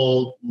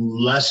valuable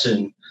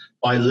lesson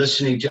by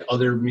listening to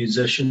other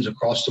musicians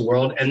across the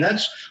world. And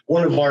that's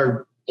one of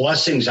our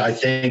blessings, I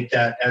think,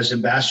 that as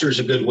ambassadors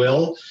of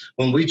goodwill,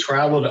 when we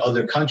travel to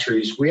other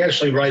countries, we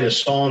actually write a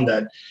song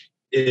that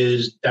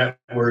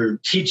we're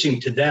teaching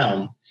to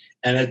them.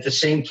 And at the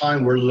same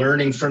time, we're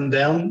learning from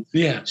them.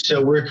 Yeah.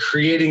 So we're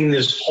creating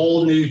this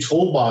whole new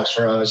toolbox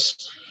for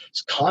us.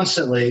 It's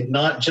constantly,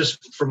 not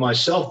just for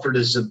myself, but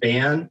as a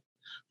band,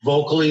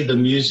 vocally, the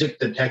music,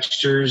 the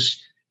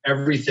textures,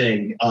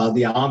 everything,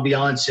 the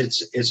ambiance,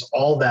 it's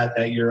all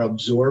that you're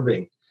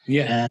absorbing.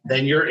 Yeah. And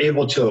then you're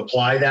able to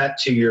apply that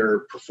to your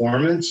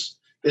performance.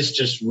 It's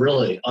just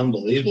really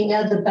unbelievable.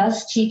 The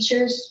best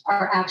teachers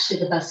are actually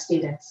the best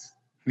students.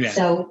 Yeah.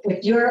 So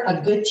if you're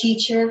a good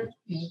teacher,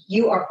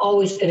 you are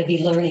always going to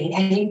be learning.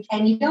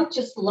 And you don't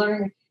just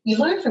learn, you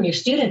learn from your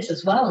students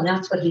as well. And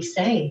that's what he's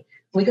saying.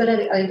 We go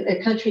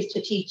to countries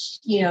to teach,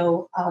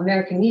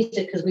 American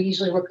music, because we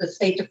usually work with the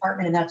State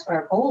Department, and that's what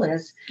our goal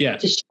is,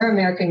 to share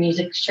American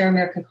music, share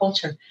American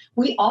culture.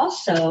 We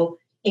also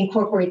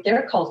incorporate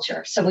their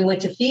culture. So we went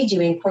to Fiji,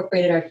 we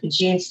incorporated our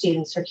Fijian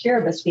students, or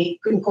Kiribati, we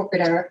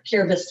incorporated our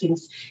Kiribati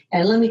students.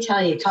 And let me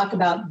tell you, talk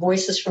about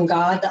voices from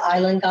God, the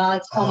island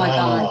gods. Oh my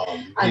God.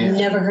 I've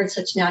never heard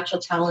such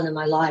natural talent in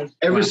my life.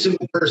 Every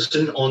single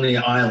person on the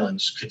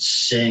islands could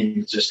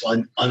sing, just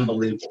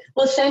unbelievable.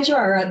 We'll send you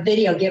our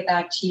video, get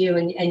back to you,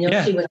 and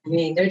you'll see what I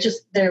mean.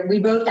 We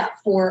wrote that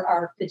for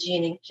our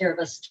Fijian and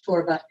Kiribati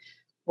tour, but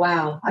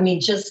wow. I mean,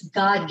 just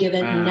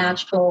God-given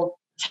natural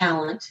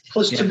talent.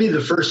 Plus, to be the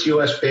first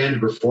U.S. band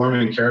to perform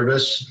in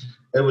Kiribati,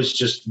 it was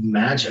just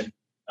magic.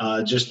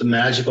 Just the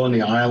magic on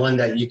the island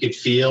that you could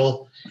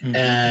feel,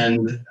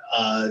 and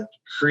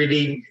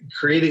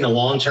creating a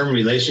long-term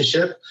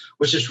relationship,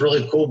 which is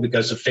really cool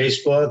because of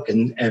Facebook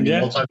and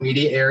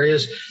multimedia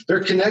areas.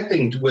 They're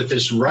connecting with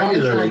this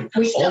regularly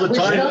all the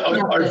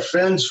time. Our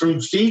friends from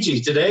Fiji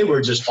today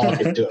were just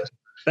talking to us.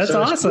 That's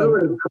awesome.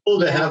 It's really cool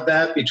to have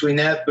that between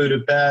that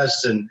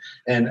Budapest and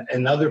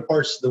other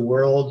parts of the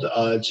world.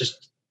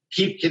 Just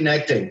keep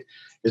connecting.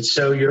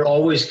 You're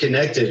always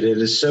connected. It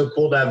is so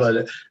cool to have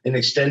an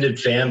extended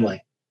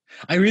family.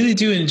 I really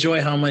do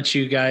enjoy how much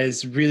you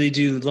guys really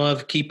do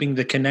love keeping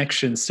the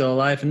connection still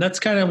alive. And that's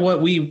kind of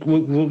what we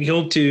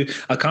hope to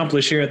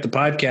accomplish here at the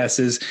podcast.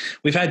 Is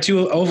we've had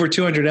over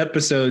 200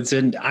 episodes,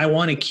 and I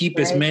want to keep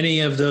as many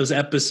of those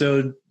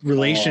episode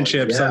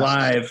relationships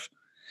alive.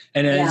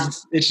 And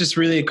it's just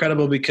really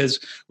incredible because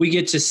we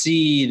get to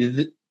see,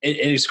 and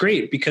it's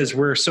great because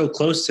we're so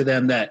close to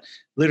them that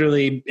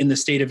literally in the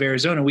state of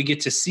Arizona, we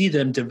get to see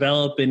them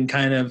develop and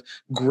kind of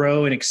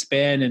grow and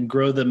expand and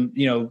grow them,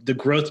 the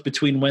growth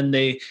between when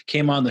they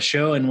came on the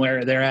show and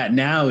where they're at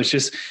now is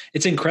just,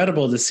 it's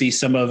incredible to see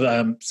some of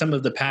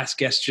the past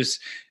guests just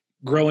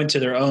grow into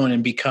their own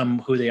and become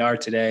who they are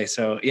today.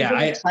 So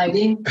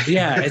exciting.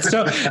 It's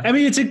so, I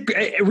mean,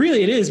 it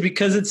really is,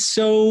 because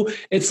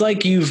it's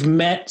like you've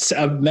met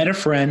a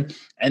friend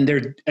and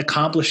they're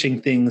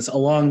accomplishing things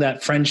along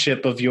that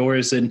friendship of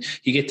yours, and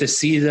you get to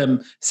see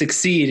them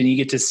succeed and you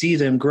get to see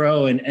them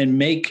grow and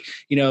make,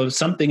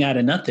 something out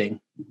of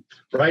nothing.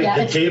 Right.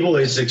 Yeah, the table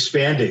is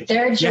expanding.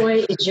 Their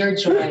joy is your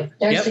joy.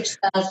 Their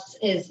success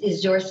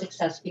is your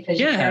success because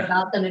you care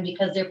about them and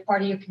because they're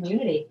part of your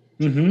community.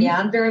 Mm-hmm.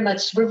 Yeah,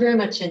 we're very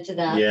much into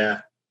that.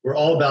 Yeah. We're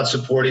all about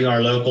supporting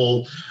our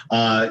local,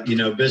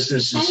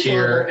 businesses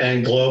here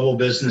and global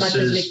businesses. As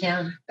much as we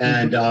can.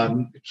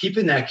 And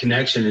keeping that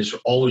connection has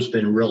always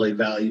been really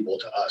valuable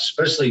to us,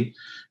 especially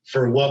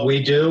for what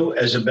we do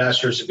as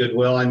ambassadors of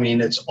goodwill. I mean,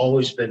 it's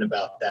always been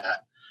about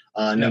that,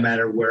 no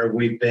matter where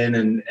we've been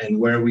and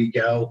where we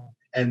go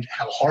and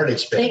how hard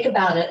it's been. Think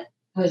about it,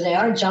 Jose.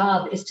 Our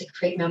job is to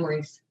create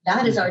memories.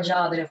 That is our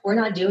job. And if we're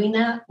not doing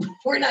that,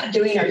 we're not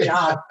doing our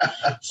job.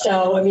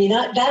 So, I mean,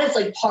 that is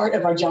like part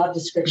of our job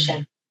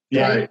description.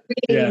 Right?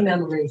 Creating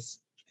memories.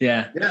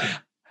 Yeah.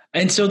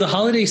 And so the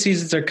holiday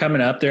seasons are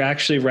coming up. They're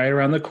actually right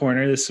around the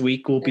corner. This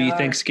week will be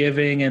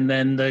Thanksgiving, and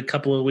then the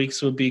couple of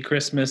weeks will be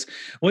Christmas.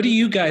 What do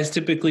you guys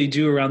typically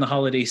do around the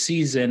holiday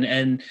season?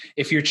 And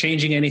if you're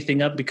changing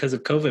anything up because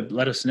of COVID,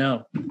 let us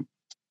know.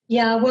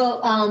 Yeah,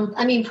 well,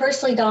 I mean,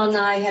 personally, Dawn and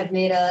I have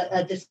made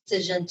a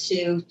decision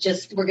to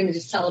we're going to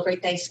just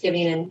celebrate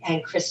Thanksgiving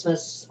and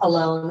Christmas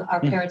alone. Our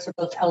parents are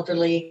both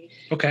elderly.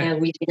 Okay. And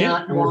we do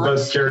not want. We're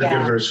both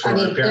caregivers for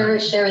our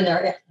parents. They're in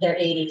their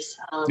 80s.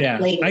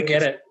 Late I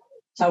get it.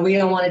 So we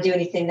don't want to do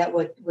anything that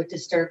would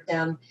disturb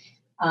them.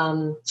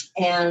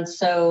 And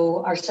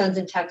so our son's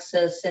in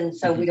Texas, and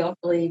so we don't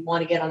really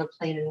want to get on a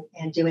plane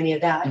and do any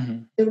of that.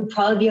 Mm-hmm. It would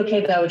probably be okay,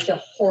 but I would feel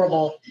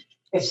horrible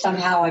if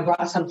somehow I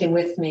brought something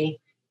with me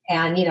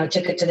and,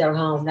 took it to their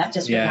home. That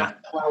just would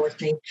not go well with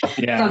me.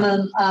 Yeah.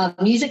 From a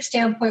music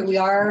standpoint, we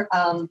are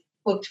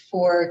booked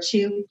for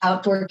 2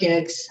 outdoor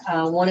gigs.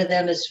 One of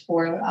them is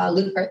for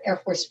Luke Air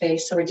Force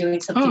Base. So we're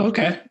doing something. Oh,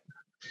 okay.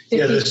 The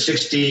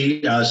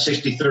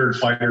 63rd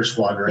Fighter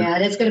Squadron. Yeah,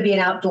 and it's going to be an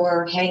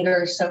outdoor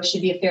hangar, so it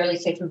should be a fairly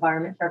safe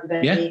environment for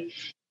everybody. Yeah.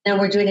 And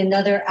we're doing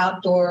another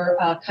outdoor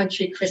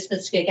country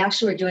Christmas gig.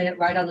 Actually, we're doing it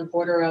right on the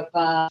border of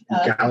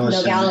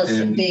Nogales,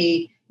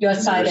 the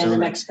U.S. side and the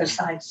Mexico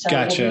side. So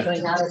we'll be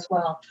doing that as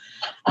well.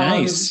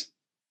 Nice.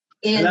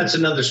 And that's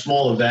another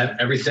small event.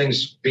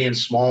 Everything's being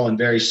small and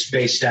very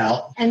spaced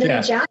out. And then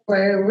in January,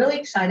 we're really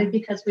excited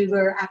because we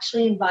were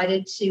actually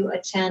invited to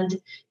attend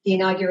the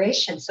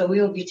inauguration. So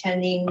we will be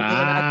attending the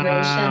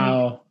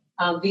inauguration.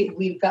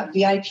 We've got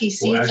VIP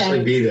seats. We'll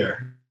actually be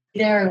there.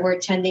 And we're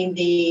attending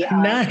the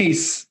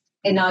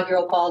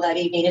inaugural ball that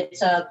evening.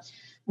 It's a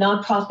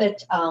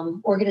nonprofit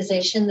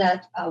organization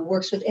that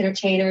works with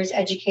entertainers,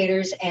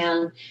 educators,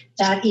 and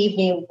that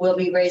evening we'll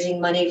be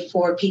raising money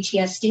for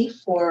PTSD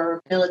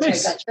for military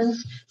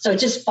veterans. So it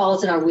just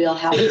falls in our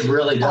wheelhouse. It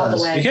really does. All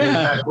the way. Yeah. In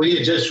fact, we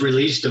had just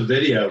released a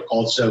video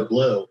called So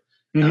Blue,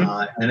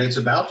 and it's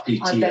about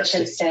PTSD. On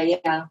Veterans Day,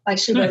 I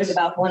actually wrote it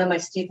about one of my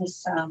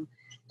students that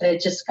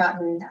had just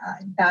gotten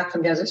back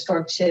from Desert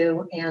Storm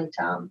 2. And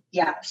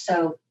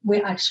so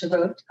we actually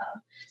wrote,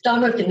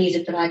 Don wrote the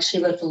music, but I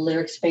actually wrote the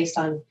lyrics based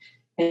on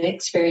an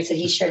experience that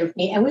he shared with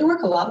me. And we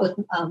work a lot with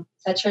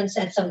veterans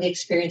and some of the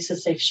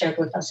experiences they've shared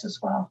with us as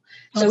well.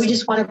 So we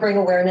just want to bring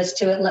awareness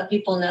to it and let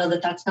people know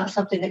that that's not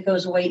something that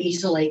goes away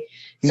easily.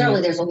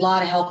 Certainly there's a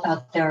lot of help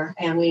out there,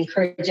 and we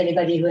encourage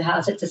anybody who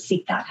has it to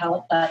seek that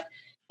help. But,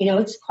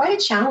 it's quite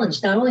a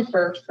challenge, not only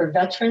for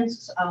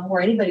veterans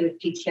or anybody with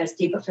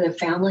PTSD, but for their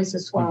families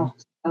as well.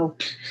 So,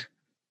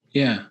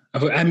 yeah.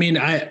 I mean,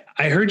 I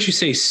heard you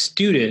say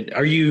student.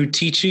 Are you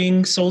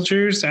teaching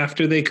soldiers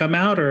after they come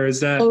out, or is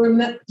that? Well,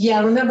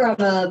 remember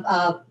I'm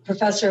a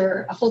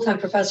professor, a full-time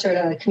professor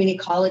at a community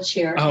college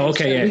here. Oh,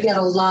 okay. So we get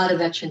a lot of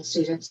veteran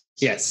students.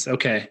 Yes.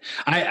 Okay.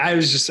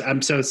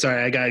 I'm so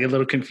sorry. I got a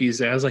little confused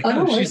there. I was like,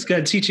 she's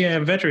got teaching a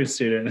veteran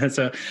student. And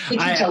so we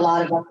teach a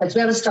lot of veterans.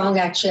 We have a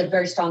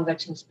very strong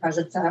veterans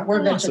presence.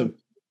 We're a veteran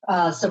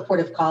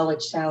supportive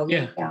college. So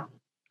yeah.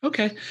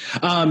 Okay.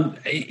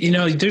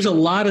 There's a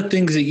lot of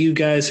things that you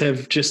guys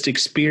have just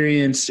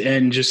experienced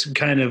and just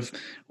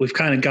we've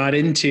got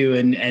into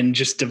and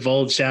just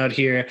divulged out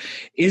here.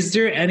 Is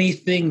there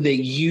anything that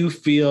you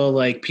feel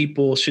like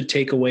people should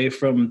take away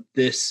from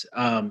this,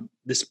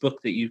 this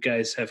book that you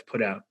guys have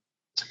put out?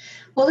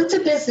 Well, it's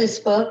a business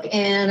book,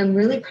 and I'm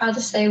really proud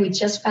to say we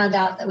just found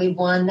out that we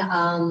won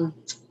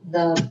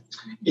the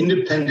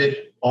Independent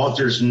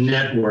Authors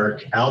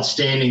Network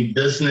Outstanding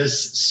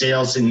Business,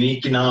 Sales, and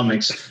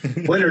Economics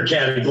winner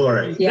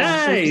category.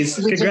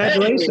 Nice.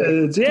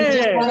 Congratulations.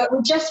 Yeah.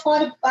 We just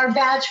won our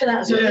badge for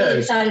that. So we're really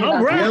excited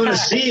about that. We own a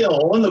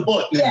seal on the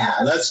book. Yeah,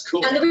 that's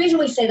cool. And the reason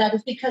we say that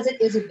is because it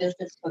is a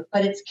business book,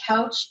 but it's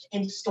couched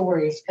in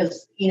stories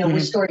because, we're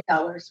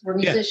storytellers, we're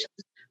musicians.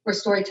 we're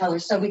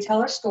storytellers. So we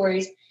tell our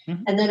stories.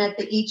 And then at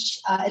the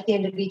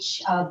end of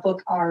each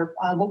book are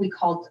what we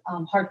call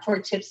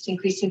hardcore tips to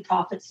increasing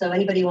profits. So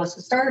anybody who wants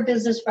to start a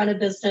business, run a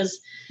business,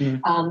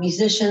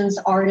 musicians,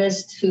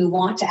 artists who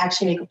want to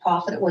actually make a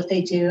profit at what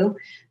they do,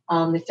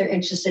 if they're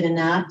interested in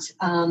that.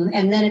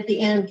 And then at the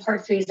end,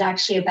 part 3 is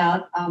actually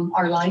about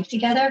our life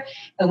together.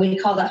 And we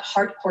call that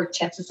hardcore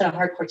tips. Instead of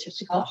hardcore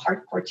tips, we call it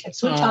hardcore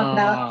tips. We talk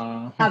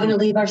about having to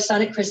leave our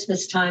son at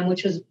Christmas time,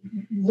 which was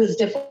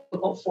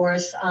difficult for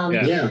us.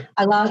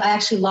 I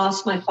actually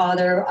lost my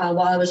father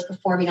while I was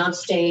performing on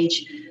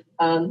stage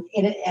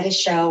at a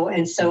show.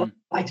 And so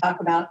I talk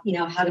about,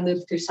 how to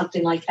move through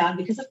something like that,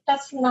 because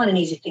that's not an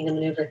easy thing to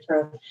maneuver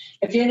through.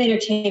 If you're in the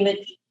entertainment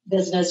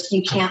business,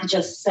 you can't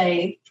just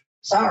say,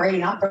 sorry,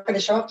 not going to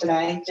show up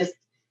today. Just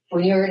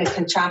when you're in a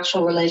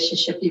contractual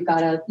relationship, you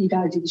gotta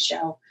do the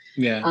show.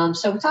 Yeah.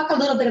 So we'll talk a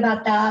little bit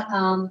about that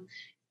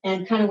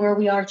and kind of where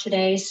we are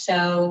today.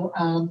 So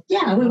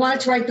we wanted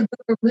to write the book.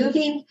 We're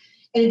moving,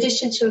 in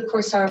addition to, of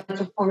course, our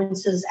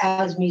performances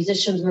as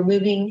musicians, we're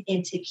moving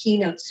into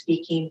keynote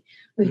speaking.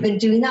 We've been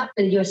doing that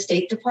for the U.S.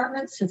 State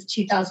Department since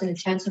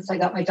 2010, since I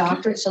got my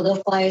doctorate. So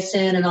they'll fly us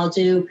in, and I'll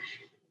do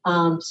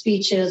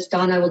speeches.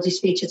 Don and I will do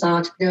speeches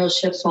on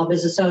entrepreneurship, small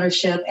business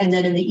ownership, and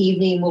then in the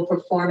evening we'll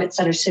perform at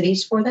Center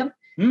Cities for them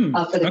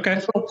for the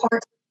cultural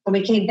part. When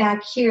we came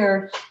back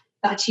here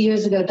about 2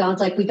 years ago, Don's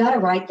like, "We got to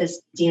write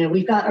this.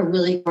 We've got a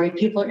really story.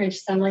 People are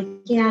interested." I'm like,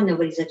 "Yeah,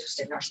 nobody's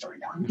interested in our story,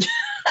 Don."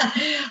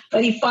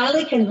 But he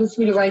finally convinced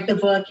me to write the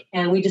book,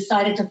 and we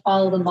decided to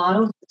follow the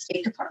model the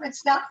State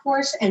Department's got for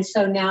us. And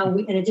so now,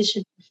 we, in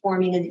addition to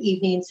performing in the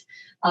evenings,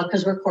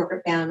 because we're a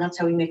corporate band, that's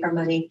how we make our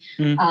money.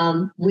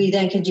 We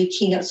then can do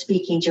keynote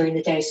speaking during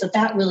the day. So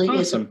that really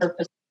is the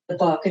purpose of the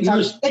book.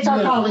 It's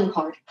our calling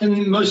card.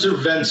 And most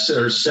events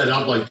are set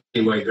up like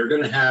anyway. They're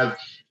going to have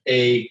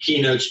a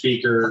keynote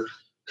speaker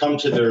come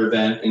to their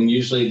event, and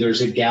usually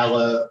there's a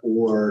gala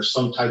or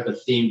some type of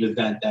themed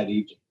event that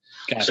evening.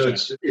 Gotcha.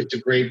 So it's a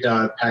great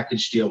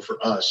package deal for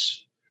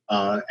us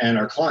and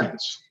our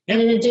clients. And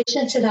in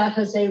addition to that,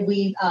 Jose,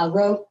 we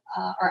wrote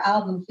our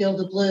album, Feel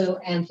the Blue,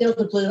 and Feel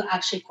the Blue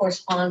actually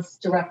corresponds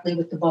directly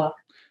with the book.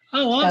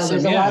 Oh, awesome. So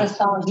there's a lot of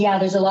songs. Yeah,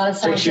 there's a lot of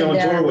songs. Takes you on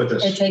tour with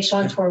us. It takes you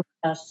on tour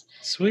with us.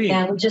 Sweet.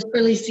 And we just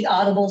released the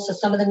Audible, so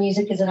some of the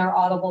music is in our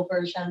Audible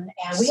version.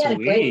 And we had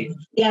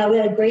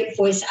a great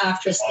voice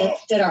actress that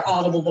did our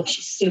Audible book.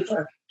 She's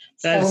super.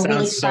 That so we're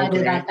really so excited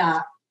great. about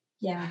that.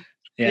 Yeah.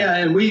 Yeah,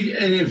 and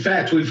in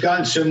fact, we've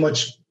gotten so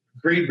much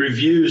great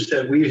reviews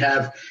that we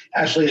have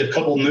actually a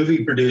couple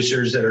movie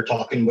producers that are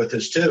talking with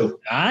us too.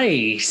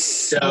 Nice.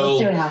 So, we'll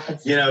see what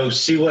happens.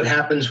 See what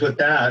happens with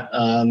that.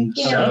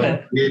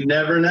 So you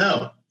never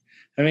know.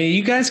 I mean,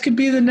 you guys could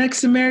be the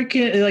next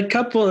American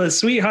couple,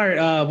 sweetheart.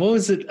 What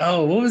was it?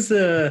 Oh, what was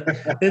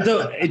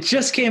it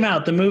just came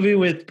out, the movie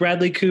with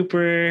Bradley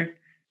Cooper.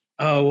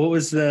 Oh, what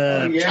was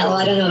the? Oh,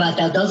 I don't know about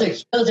that. Those are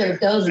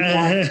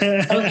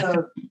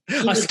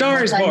A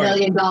Star is Born.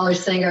 $1 million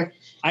singer.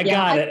 I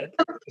got it.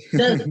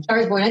 The Star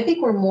is Born. I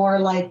think we're more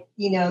like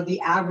the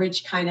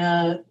average kind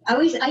of.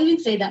 I even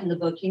say that in the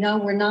book.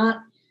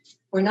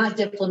 We're not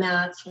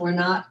diplomats. We're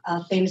not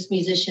famous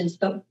musicians,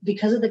 but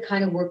because of the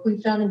kind of work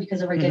we've done and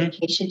because of our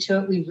dedication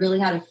to it, we've really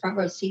had a front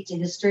row seat to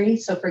history.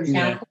 So, for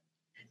example,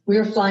 we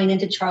were flying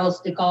into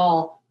Charles de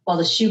Gaulle while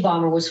the shoe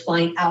bomber was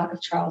flying out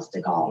of Charles de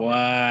Gaulle.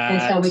 Wow.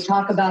 And so we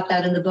talk about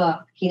that in the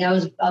book. It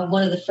was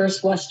one of the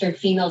first Western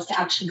females to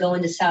actually go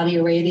into Saudi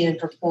Arabia and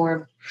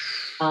perform.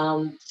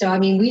 So, I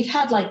mean, we've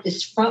had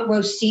this front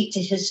row seat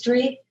to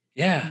history,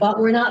 but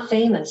we're not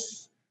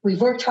famous. We've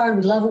worked hard.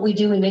 We love what we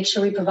do. We make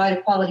sure we provide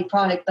a quality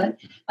product. But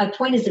my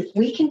point is, if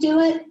we can do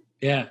it,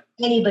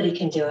 anybody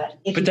can do it.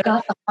 If you've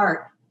got the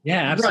heart.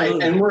 Yeah, absolutely.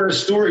 Right. And we're a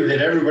story that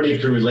everybody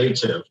can relate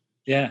to.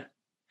 Yeah.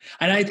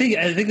 And I think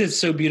that's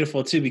so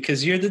beautiful too,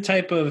 because you're the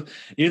type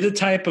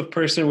of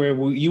person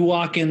where you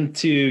walk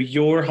into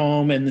your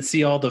home and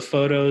see all the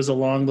photos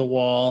along the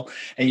wall,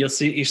 and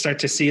you start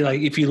to see,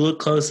 if you look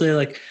closely,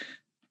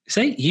 is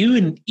that you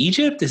in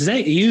Egypt? Is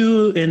that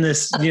you in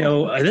this,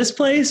 this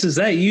place? Is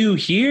that you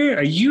here?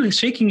 Are you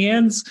shaking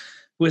hands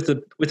with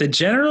a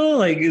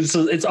general?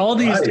 It's all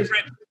these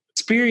different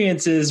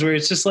experiences where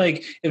it's just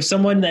if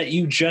someone that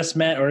you just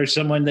met or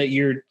someone that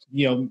you're,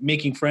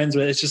 making friends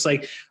with, it's just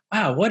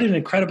wow, what an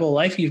incredible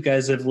life you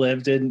guys have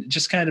lived and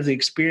just kind of the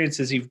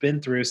experiences you've been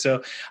through.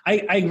 So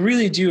I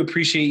really do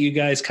appreciate you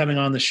guys coming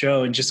on the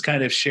show and just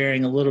kind of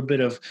sharing a little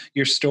bit of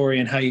your story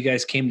and how you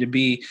guys came to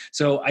be.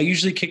 So I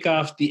usually kick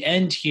off the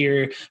end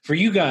here for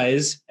you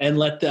guys and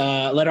let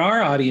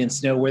our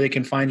audience know where they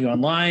can find you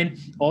online,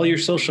 all your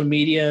social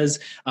medias,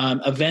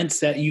 events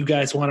that you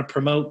guys want to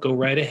promote. Go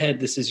right ahead.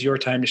 This is your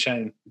time to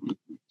shine.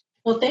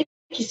 Well, thank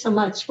you so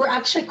much. We're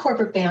actually a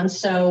corporate band,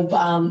 so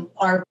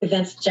our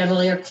events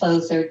generally are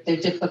closed. They're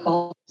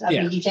difficult. I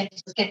mean, you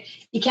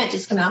can't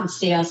just come out and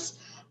see us.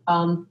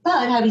 But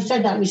having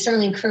said that, we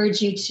certainly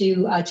encourage you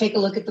to take a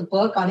look at the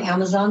book on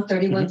Amazon,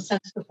 31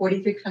 cents for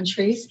 43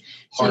 countries.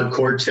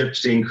 Hardcore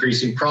tips to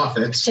increasing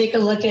profits. Take a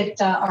look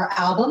at our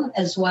album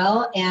as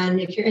well. And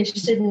if you're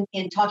interested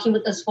in talking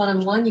with us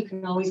one-on-one, you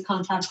can always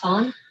contact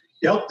Don.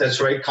 Yep, that's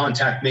right.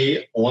 Contact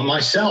me on my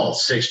cell,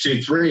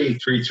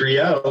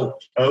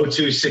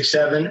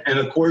 623-330-0267. And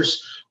of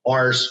course,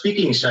 our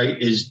speaking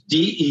site is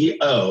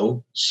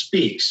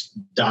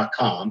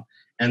deospeaks.com.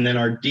 And then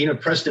our Dina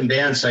Preston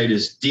Band site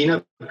is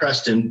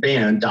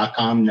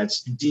dinaprestonband.com.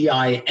 That's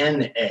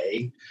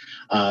DINA.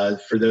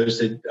 For those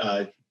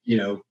that,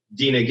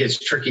 Dina gets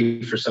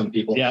tricky for some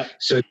people. Yeah.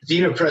 So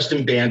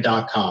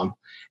dinaprestonband.com.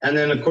 And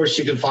then, of course,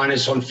 you can find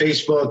us on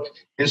Facebook,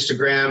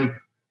 Instagram.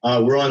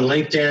 We're on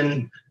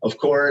LinkedIn, of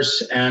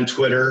course, and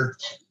Twitter.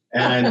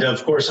 And,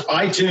 of course,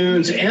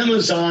 iTunes,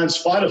 Amazon,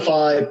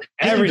 Spotify,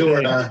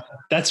 Pandora.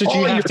 That's what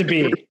you have to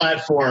be.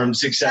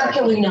 Platforms, exactly. How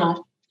can we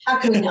not? How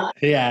can we not?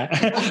 Yeah.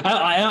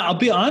 I'll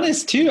be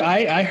honest too.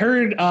 I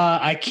heard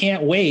I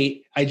Can't Wait.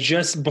 I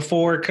just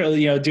before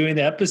doing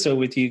the episode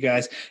with you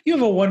guys, you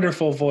have a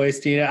wonderful voice,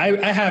 Dina.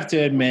 I have to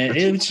admit,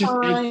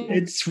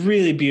 it's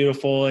really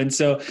beautiful. And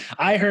so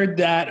I heard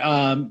that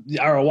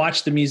or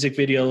watched the music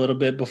video a little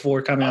bit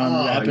before coming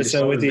on the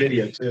episode with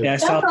you. Yeah,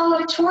 that's all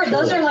our tour.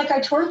 Those are like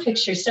our tour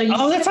pictures. So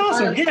that's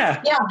awesome.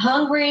 Yeah,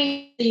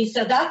 Hungry.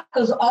 So that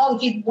goes all.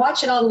 If you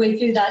watch it all the way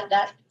through,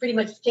 that pretty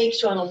much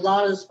takes you on a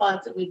lot of the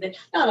spots that we've been.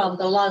 Not all,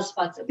 but a lot of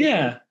spots that we've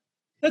been.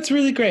 That's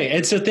really great.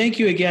 And so thank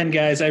you again,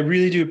 guys. I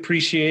really do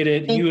appreciate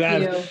it. You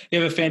have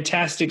a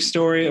fantastic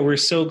story. We're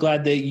so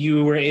glad that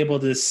you were able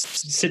to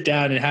sit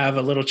down and have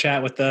a little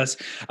chat with us.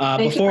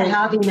 Thank you for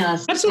having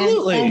us.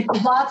 Absolutely. And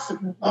lots of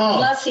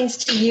blessings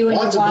to you and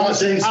lots of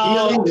blessings.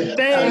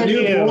 Thank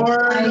you.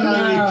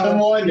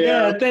 Come on now.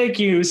 Yeah, thank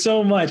you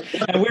so much.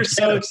 And we're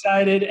so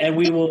excited. And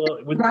we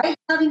will. Right?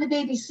 Having the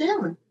baby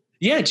soon.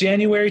 Yeah,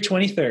 January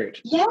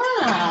 23rd. Yeah.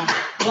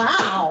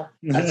 Wow.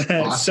 That's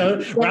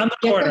awesome. So around the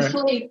corner.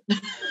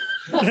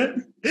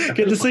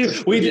 Get to sleep.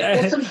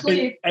 Get some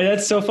sleep. And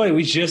that's so funny.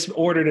 We just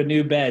ordered a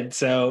new bed.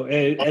 So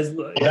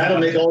that'll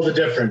make all the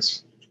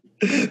difference.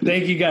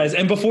 Thank you, guys.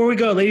 And before we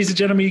go, ladies and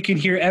gentlemen, you can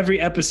hear every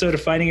episode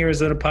of Finding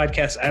Arizona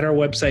Podcast at our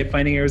website,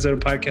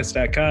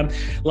 findingarizonapodcast.com.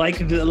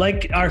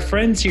 Like our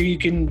friends here, you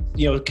can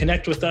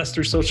connect with us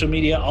through social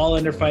media, all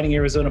under Finding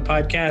Arizona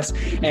Podcast.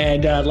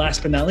 And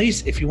last but not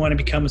least, if you want to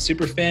become a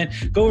super fan,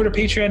 go over to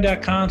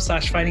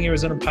patreon.com/Finding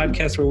Arizona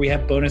Podcast, where we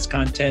have bonus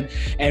content.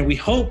 And we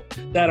hope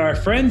that our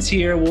friends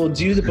here will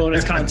do the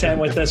bonus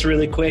content with us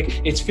really quick.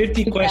 It's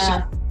 50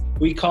 questions.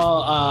 We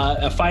call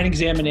a fine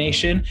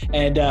examination,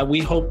 and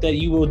we hope that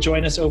you will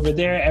join us over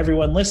there,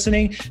 everyone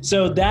listening.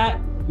 So that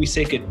we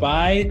say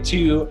goodbye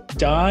to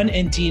Don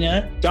and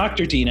Dina,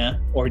 Dr. Dina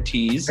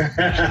Ortiz.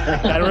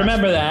 Gotta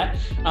remember that.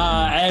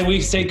 And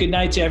we say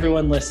goodnight to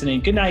everyone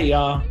listening. Good night,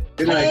 y'all.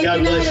 Good night.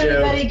 God bless you.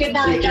 Everybody. Good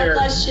night. God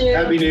bless you.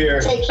 Happy New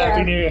Year. Take care.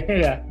 Happy New Year.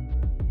 Yeah.